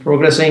course is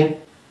progressing.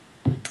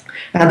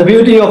 And the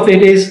beauty of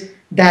it is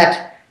that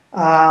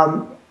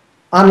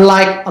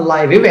unlike a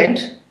live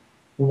event,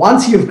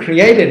 once you've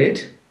created it,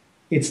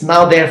 it's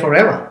now there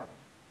forever.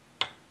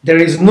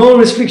 There is no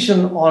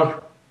restriction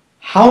on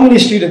how many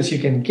students you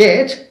can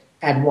get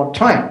at what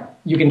time.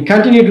 You can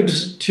continue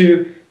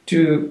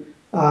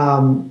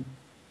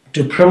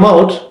to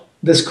promote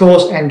this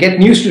course and get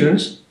new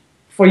students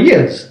for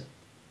years.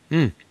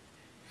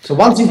 So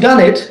once you've done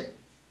it,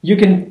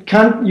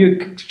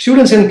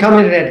 students can come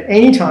in at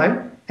any time,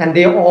 and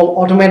they all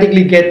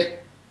automatically get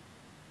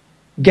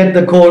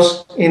the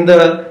course in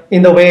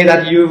the way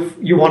that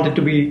you want it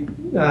to be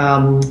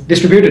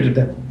distributed to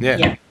them.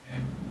 Yeah.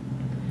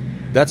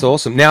 That's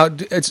awesome. Now,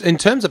 it's in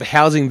terms of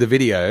housing the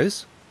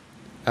videos.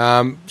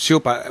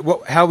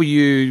 Shilpa, how are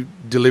you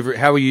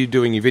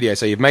doing your video?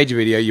 So you've made your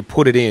video, you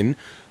put it in.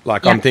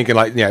 Like I'm thinking,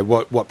 like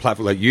what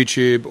platform, like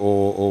YouTube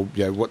or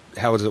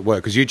how does it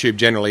work? Because YouTube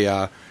generally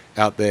are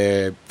out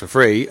there for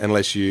free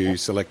unless you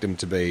select them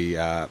to be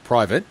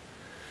private.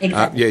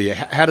 Exactly.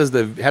 How do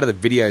the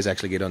videos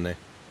actually get on there?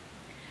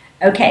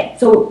 Okay,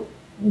 so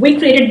we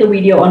created the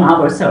video on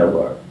our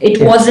server.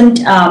 It wasn't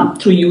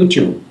through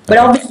YouTube, but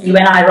obviously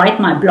when I write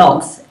my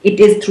blogs, it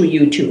is through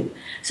YouTube.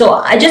 So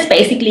I just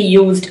basically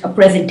used a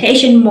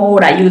presentation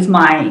mode. I used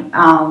my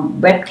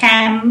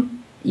webcam,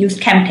 used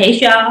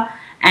Camtasia,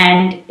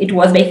 and it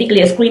was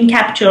basically a screen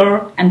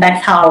capture, and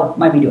that's how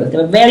my videos. They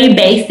were very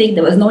basic.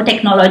 There was no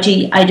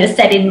technology. I just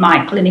sat in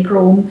my clinic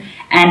room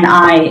and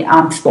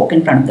I spoke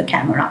in front of the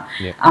camera.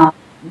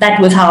 That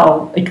was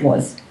how it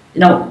was.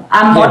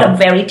 I'm not a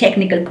very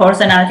technical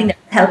person, and I think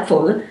that's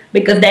helpful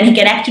because then he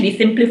can actually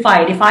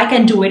simplify it. If I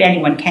can do it,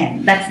 anyone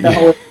can. That's the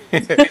whole.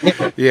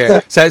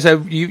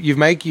 So you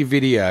make your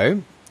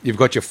video. You've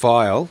got your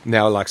file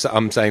now. Like so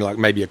I'm saying, like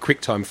maybe a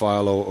QuickTime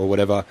file or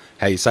whatever.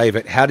 How you save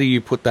it? How do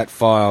you put that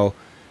file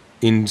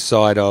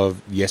inside of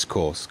Yes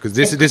Course? Because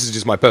this is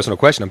just my personal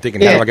question. I'm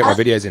thinking, how do I get my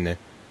videos in there?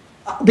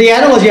 The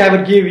analogy I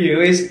would give you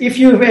is if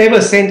you've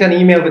ever sent an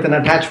email with an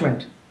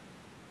attachment.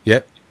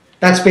 Yep.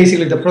 That's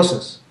basically the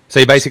process.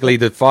 So basically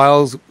the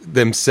files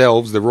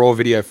themselves, the raw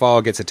video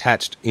file gets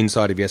attached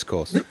inside of Yes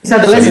Course. So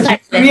the lesson, you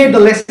create the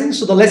lesson.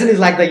 So the lesson is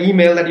like the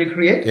email that you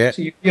create. Yeah.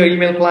 So your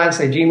email client,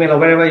 say Gmail or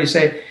wherever, you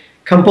say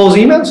compose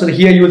email. So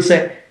here you would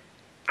say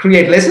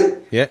create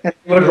lesson. Yeah. And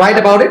you would write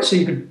about it. So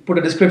you could put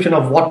a description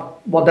of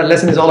what that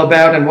lesson is all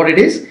about and what it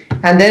is.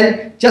 And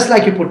then just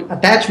like you put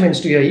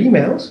attachments to your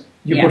emails,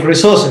 you put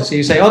resources. So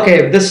you say,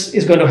 okay, this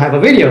is going to have a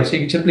video. So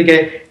you can simply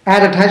get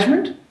add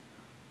attachment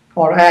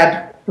or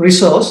add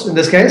resource in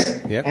this case,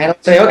 and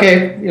say,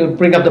 okay, you'll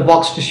bring up the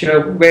box to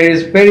show where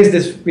is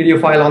this video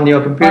file on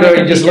your computer.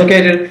 You just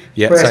locate it.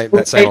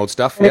 That same old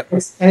stuff.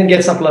 And it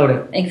gets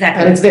uploaded.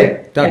 Exactly. And it's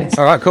there. Done.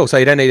 All right, cool. So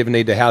you don't even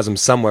need to house them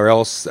somewhere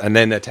else and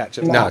then attach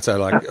it. No, so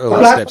like all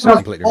the steps are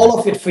completely all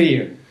of it for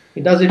you.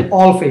 It does it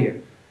all for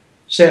you.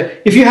 So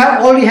if you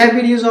already have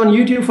videos on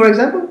YouTube, for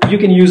example, you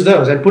can use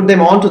those and put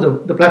them onto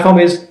the platform.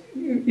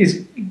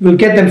 Will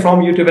get them from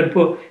YouTube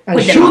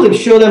and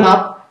show them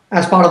up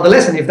as part of the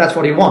lesson if that's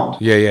what you want.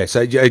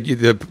 So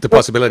the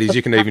possibility is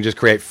you can even just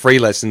create free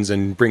lessons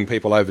and bring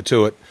people over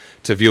to it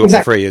to view it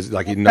for free. Is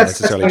like you're not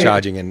necessarily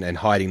charging and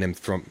hiding them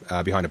from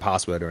behind a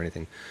password or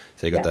anything.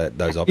 So you got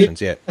those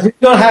options. You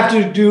don't have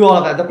to do all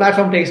of that. The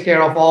platform takes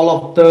care of all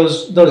of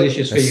those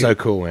issues for you. That's so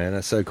cool, man.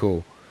 That's so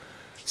cool.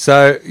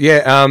 So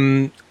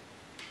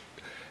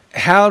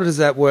how does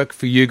that work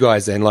for you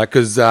guys then? Like,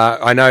 because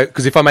I know,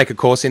 because if I make a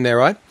course in there,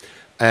 right?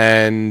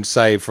 And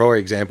say, for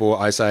example,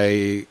 I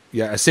say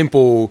a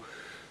simple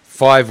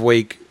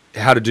 5-week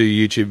how to do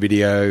YouTube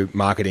video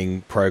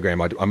marketing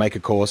program. I make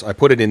a course, I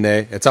put it in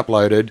there, it's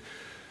uploaded,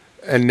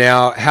 and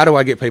now how do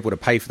I get people to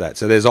pay for that?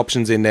 So there's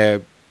options in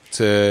there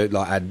to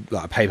like add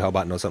like a PayPal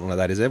button or something like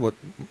that. Is there?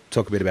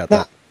 Talk a bit about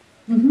that.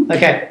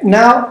 Okay.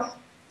 Now,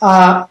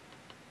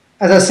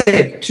 as I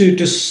said,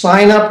 to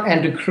sign up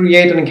and to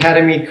create an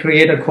academy,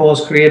 create a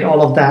course, create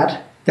all of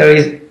that,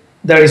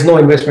 there is no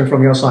investment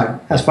from your side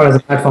as far as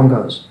the platform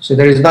goes. So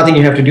there is nothing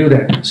you have to do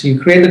there. So you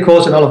create the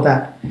course and all of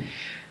that.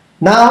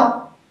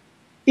 Now,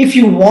 if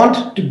you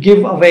want to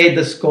give away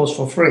this course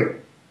for free,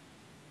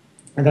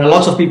 and there are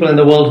lots of people in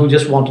the world who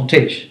just want to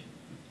teach,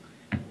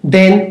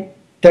 then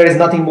there is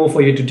nothing more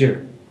for you to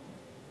do,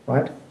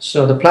 right?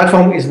 So the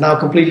platform is now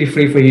completely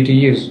free for you to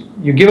use.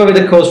 You give away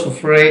the course for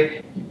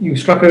free, you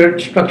structure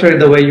it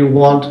the way you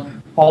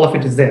want, all of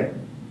it is there.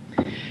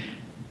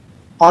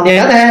 On the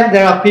other hand,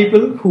 there are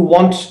people who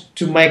want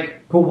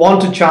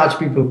to charge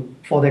people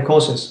for their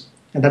courses,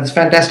 and that's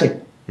fantastic.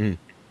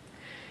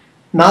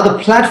 Now the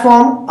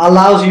platform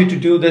allows you to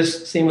do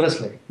this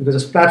seamlessly because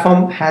this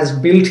platform has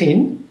built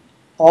in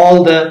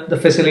all the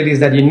facilities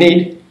that you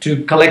need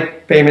to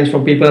collect payments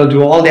from people,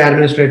 do all the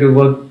administrative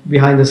work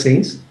behind the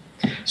scenes.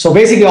 So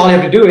basically all you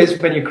have to do is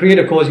when you create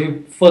a course,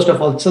 you first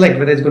of all select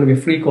whether it's going to be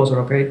a free course or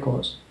a paid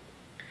course.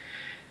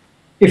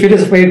 If it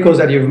is a paid course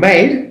that you've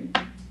made,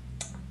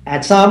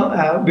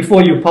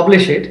 before you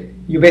publish it,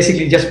 you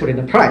basically just put in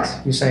the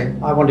price. You say,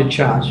 I want to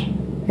charge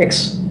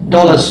X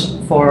dollars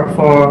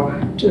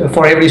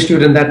for every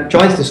student that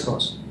joins this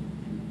course.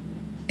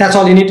 That's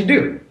all you need to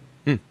do.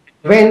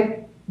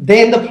 When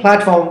then the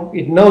platform,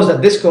 it knows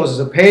that this course is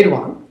a paid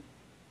one.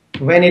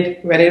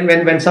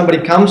 When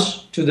somebody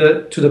comes to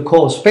the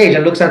course page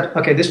and looks at,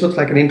 okay, this looks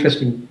like an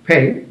interesting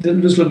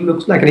this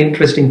looks like an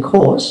interesting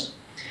course,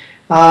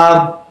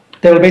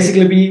 there will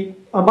basically be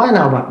a buy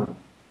now button.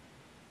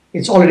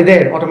 It's already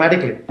there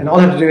automatically, and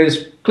all you have to do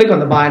is click on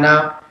the buy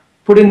now,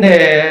 put in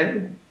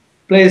their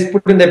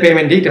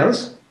payment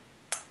details,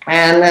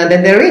 and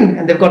then they're in,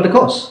 and they've got the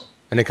course.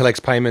 And it collects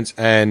payments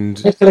and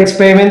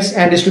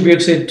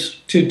distributes it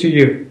to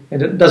you.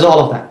 And it does all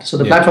of that. So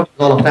the platform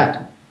does all of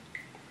that.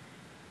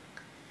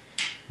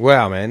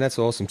 Wow, man, that's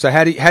awesome. So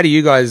how do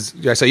you guys?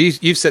 So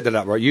you've set that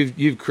up, right?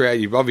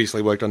 You've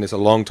obviously worked on this a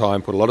long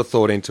time, put a lot of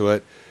thought into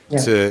it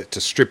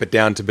to strip it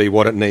down to be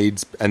what it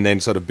needs, and then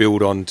sort of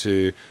build on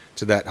to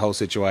that whole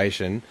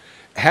situation.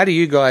 How do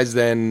you guys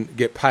then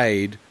get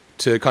paid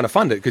to kind of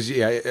fund it? Because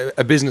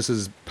a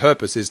business's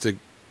purpose is to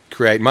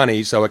create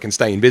money so it can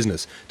stay in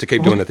business, to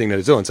keep doing the thing that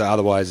it's doing. So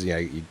otherwise,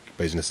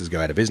 businesses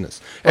go out of business.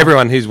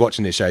 Everyone who's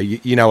watching this show,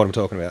 you know what I'm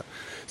talking about.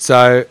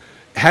 So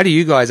how do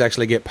you guys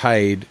actually get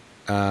paid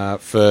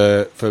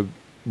for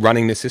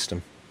running this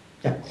system?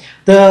 Yeah.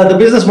 The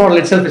business model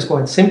itself is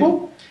quite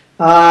simple.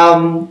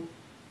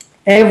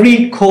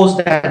 Every course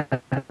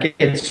that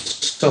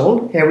gets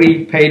sold,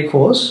 every paid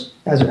course,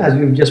 as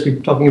we've just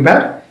been talking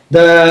about,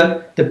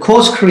 the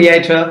course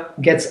creator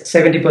gets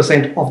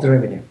 70% of the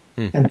revenue.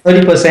 And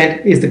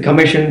 30% is the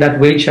commission that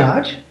we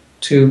charge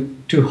to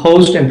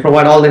host and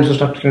provide all the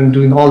infrastructure and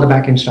doing all the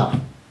back-end stuff.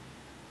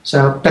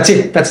 So that's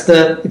it.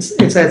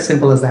 It's as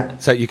simple as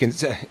that. So you can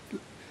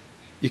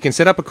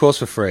set up a course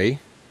for free.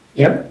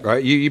 Yep.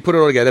 Right. You put it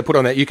all together, put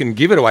on that. You can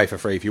give it away for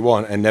free if you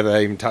want, and never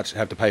even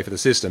have to pay for the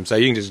system. So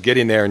you can just get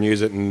in there and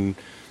use it and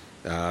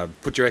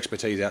put your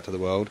expertise out to the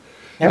world.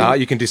 Yep.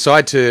 You can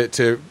decide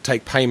to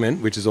take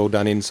payment, which is all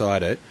done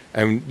inside it,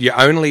 and you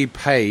only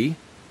pay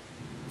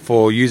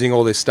for using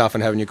all this stuff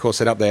and having your course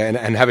set up there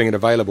and having it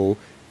available.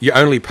 You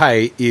only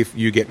pay if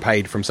you get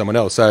paid from someone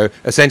else. So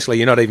essentially,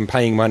 you're not even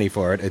paying money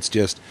for it. It's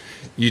just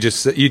you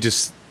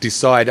just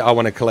decide, I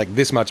want to collect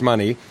this much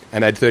money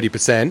and add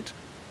 30%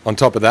 on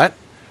top of that,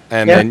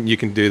 and then you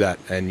can do that,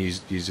 and you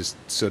just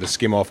sort of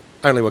skim off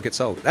only what gets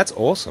sold. That's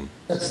awesome.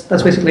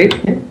 That's basically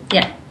it.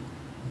 Yeah.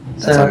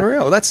 That's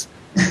unreal.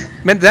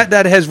 Man,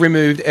 that has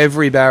removed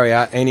every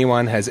barrier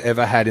anyone has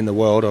ever had in the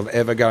world of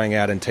ever going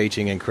out and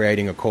teaching and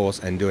creating a course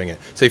and doing it.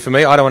 See, for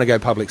me, I don't want to go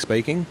public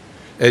speaking.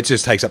 It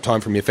just takes up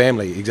time from your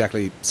family.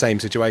 Exactly same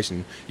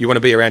situation. You want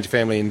to be around your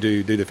family and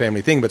do the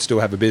family thing, but still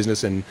have a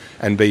business and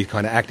be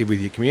kind of active with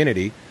your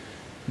community.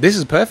 This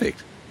is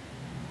perfect.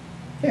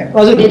 Yeah,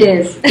 it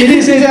is. It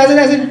is.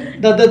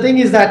 The thing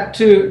is that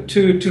to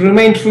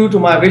remain true to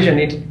my vision,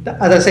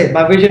 as I said,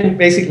 my vision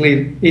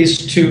basically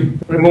is to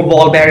remove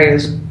all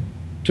barriers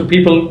to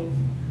people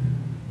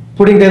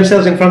putting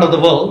themselves in front of the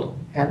world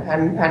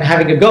and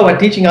having a go at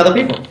teaching other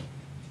people.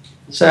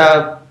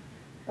 So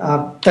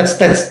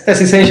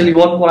that's essentially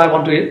what I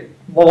want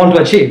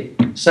to achieve.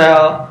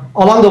 So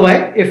along the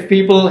way, if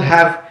people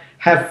have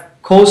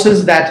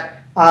courses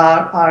that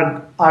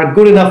are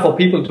good enough for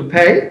people to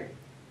pay,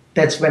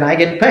 that's when I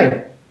get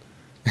paid.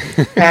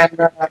 and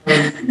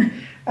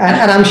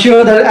I'm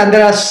sure that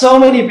there are so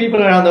many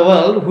people around the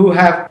world who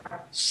have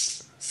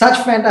such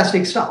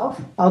fantastic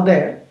stuff out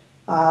there.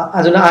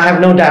 I have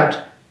no doubt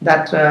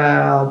that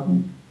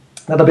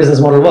the business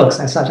model works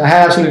as such. I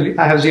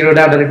have zero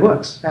doubt that it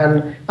works,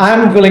 and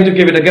I'm willing to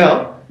give it a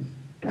go.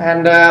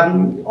 And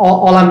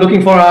all I'm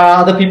looking for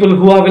are other people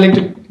who are willing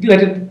to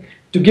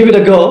give it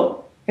a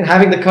go and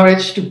having the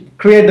courage to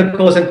create the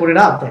course and put it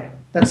out there.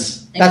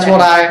 That's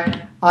what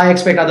I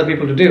expect other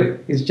people to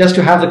do, is just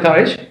to have the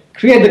courage,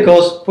 create the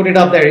course, put it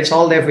up there. It's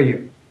all there for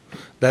you.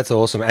 That's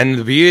awesome. And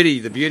the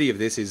beauty of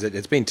this is that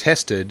it's been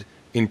tested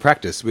in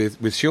practice with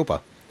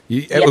Shilpa.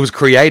 It was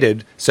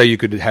created so you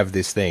could have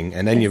this thing,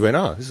 and then you went,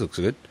 oh, this looks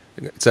good.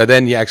 So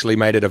then you actually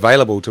made it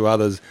available to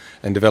others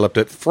and developed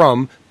it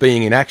from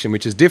being in action,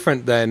 which is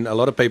different than a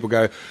lot of people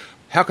go,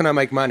 how can I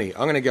make money?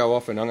 I'm going to go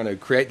off and I'm going to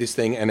create this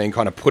thing and then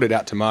kind of put it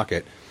out to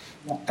market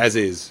as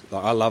is.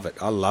 I love it.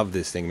 I love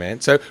this thing,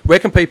 man. So where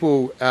can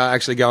people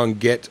actually go and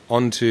get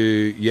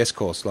onto Yes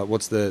Course? Like,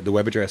 what's the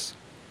web address?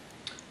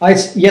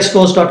 It's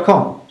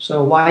yescourse.com.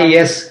 So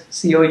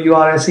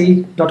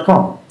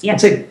yescourse.com. Yeah.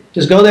 That's it.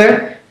 Just go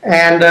there.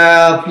 And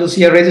you'll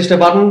see a register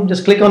button.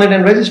 Just click on it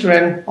and register,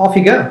 and off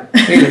you go.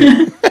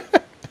 Really.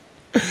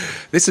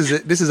 This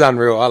is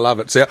unreal. I love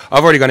it. So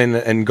I've already gone in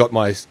and got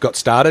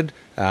started,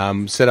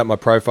 set up my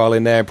profile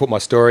in there, put my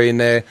story in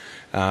there,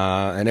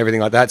 and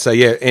everything like that. So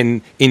yeah,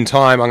 in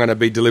time I'm going to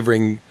be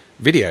delivering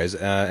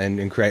videos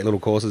and create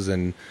little courses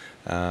and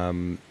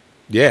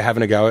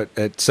having a go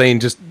at seeing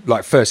just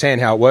like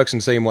firsthand how it works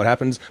and seeing what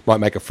happens.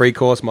 Might make a free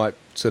course. Might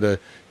sort of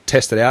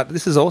test it out.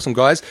 This is awesome,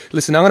 guys.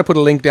 Listen, I'm going to put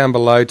a link down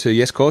below to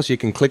Yes Course. You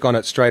can click on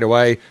it straight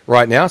away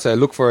right now. So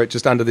look for it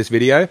just under this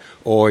video,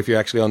 or if you're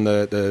actually on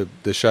the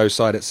show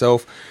site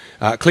itself.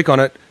 click on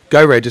it,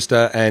 go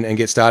register and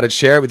get started.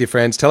 Share it with your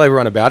friends. Tell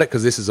everyone about it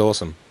because this is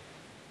awesome.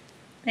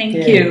 Thank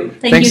you.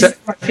 Thank you so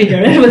much, Peter.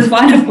 It was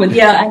wonderful.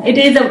 Yeah, and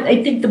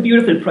it's a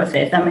beautiful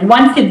process. I mean,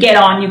 once you get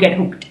on, you get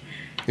hooked.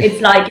 It's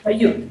like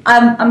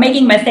I'm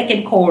making my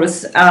second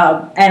course,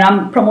 and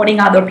I'm promoting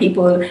other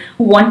people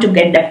who want to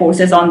get their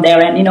courses on there.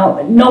 And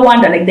no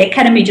wonder like the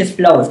academy just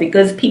flows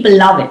because people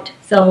love it.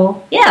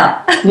 So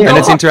yeah. And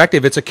it's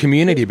interactive. It's a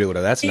community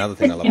builder. That's another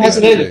thing I love about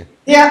it too.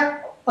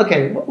 Yeah.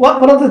 Okay.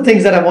 One of the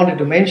things that I wanted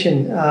to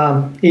mention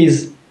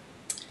is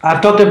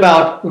I've talked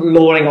about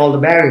lowering all the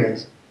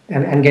barriers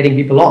and getting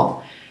people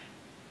on.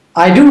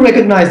 I do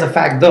recognize the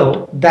fact,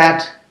 though,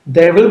 that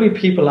there will be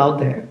people out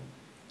there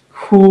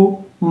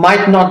who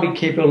might not be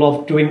capable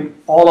of doing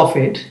all of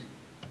it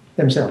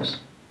themselves.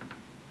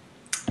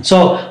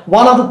 So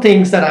one of the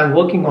things that I'm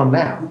working on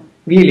now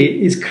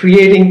really is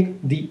creating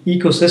the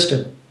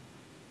ecosystem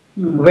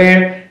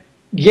where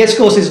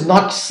YesCourse is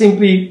not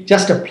simply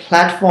just a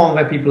platform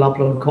where people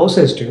upload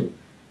courses to,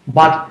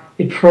 but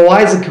it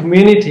provides a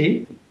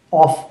community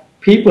of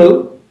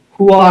people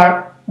who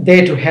are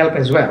there to help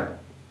as well.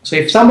 So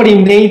if somebody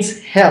needs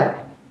help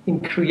in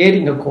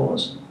creating a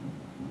course,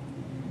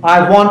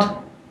 I want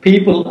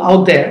people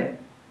out there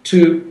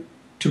to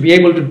be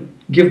able to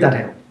give that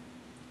help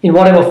in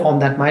whatever form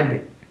that might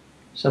be.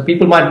 So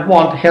people might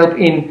want help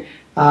in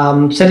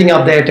setting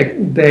up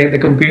their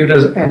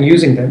computers and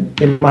using them.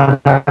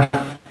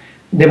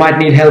 They might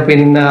need help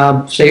in,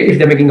 say, if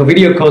they're making a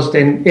video course,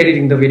 then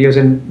editing the videos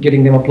and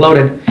getting them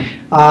uploaded.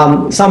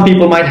 Some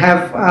people might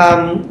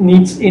have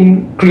needs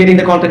in creating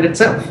the content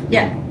itself.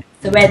 Yeah.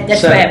 So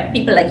that's where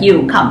people like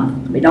you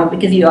come,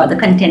 because you are the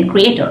content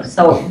creator.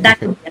 So that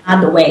would be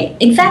another way.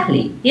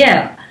 Exactly.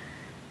 Yeah.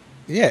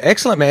 Yeah,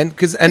 excellent, man.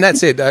 And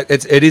that's it.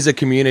 It is a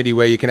community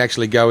where you can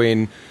actually go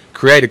in,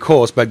 create a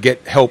course, but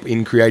get help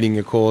in creating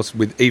your course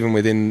even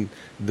within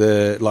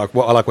the I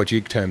like what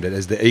you termed it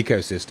as the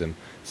ecosystem.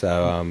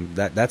 So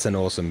that's an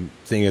awesome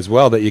thing as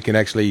well, that you can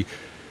actually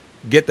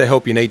get the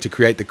help you need to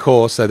create the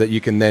course, so that you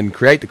can then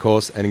create the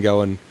course and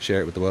go and share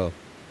it with the world.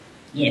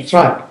 Yes, that's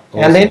right. Awesome.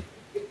 And then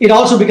it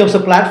also becomes a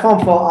platform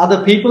for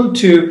other people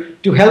to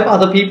help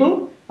other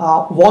people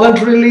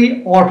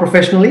voluntarily or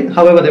professionally,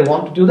 however they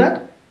want to do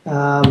that.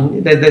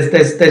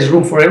 There's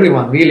room for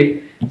everyone,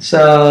 really.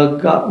 So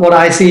what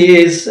I see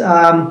is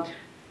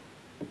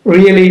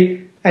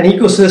really an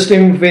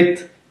ecosystem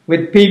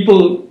with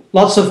people,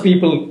 lots of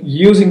people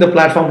using the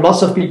platform,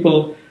 lots of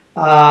people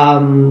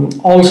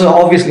also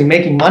obviously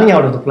making money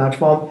out of the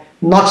platform,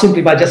 not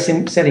simply by just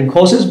selling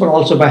courses, but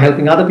also by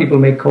helping other people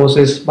make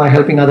courses, by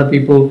helping other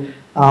people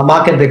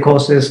market their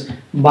courses,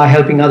 by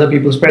helping other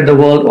people spread the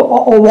word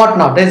or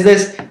whatnot.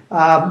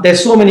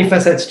 There's so many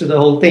facets to the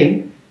whole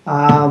thing.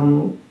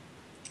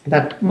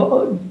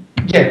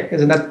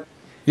 Isn't that?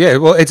 Yeah,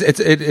 well,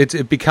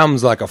 it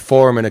becomes like a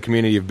forum and a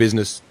community of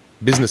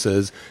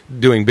businesses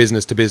doing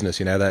business to business.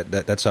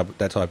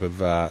 That type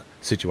of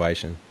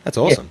situation. That's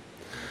awesome. Yeah,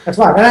 that's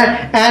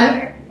right.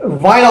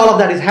 And while all of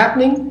that is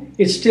happening,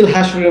 it still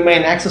has to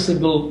remain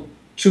accessible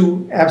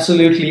to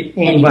absolutely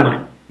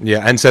anybody.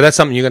 Yeah, and so that's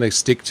something you're going to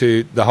stick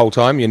to the whole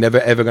time. You're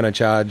never ever going to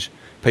charge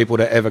people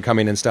to ever come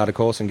in and start a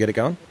course and get it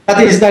going.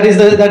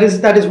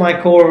 That is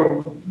my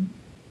core.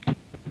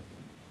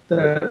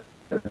 The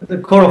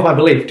core of my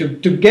belief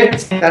to get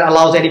that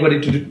allows anybody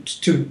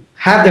to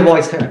have their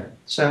voice heard.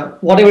 So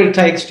whatever it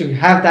takes to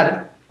have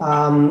that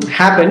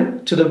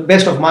happen to the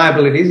best of my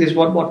abilities is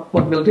what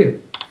we'll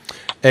do.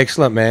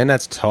 Excellent, man.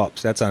 That's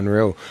tops. That's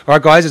unreal. All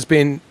right, guys, it's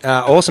been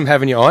awesome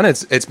having you on.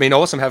 It's been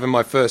awesome having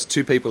my first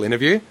two people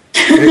interview.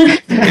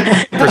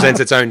 It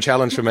presents its own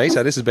challenge for me,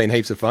 so this has been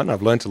heaps of fun.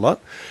 I've learnt a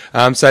lot.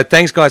 So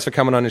thanks, guys, for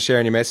coming on and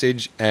sharing your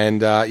message.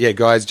 And,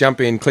 guys,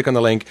 jump in, click on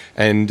the link,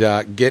 and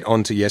get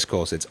onto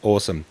YesCourse. It's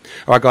awesome.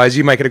 All right, guys,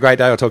 you make it a great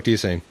day. I'll talk to you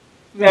soon.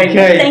 Very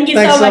good. Thank you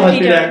so much,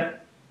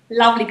 Peter.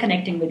 Lovely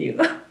connecting with you.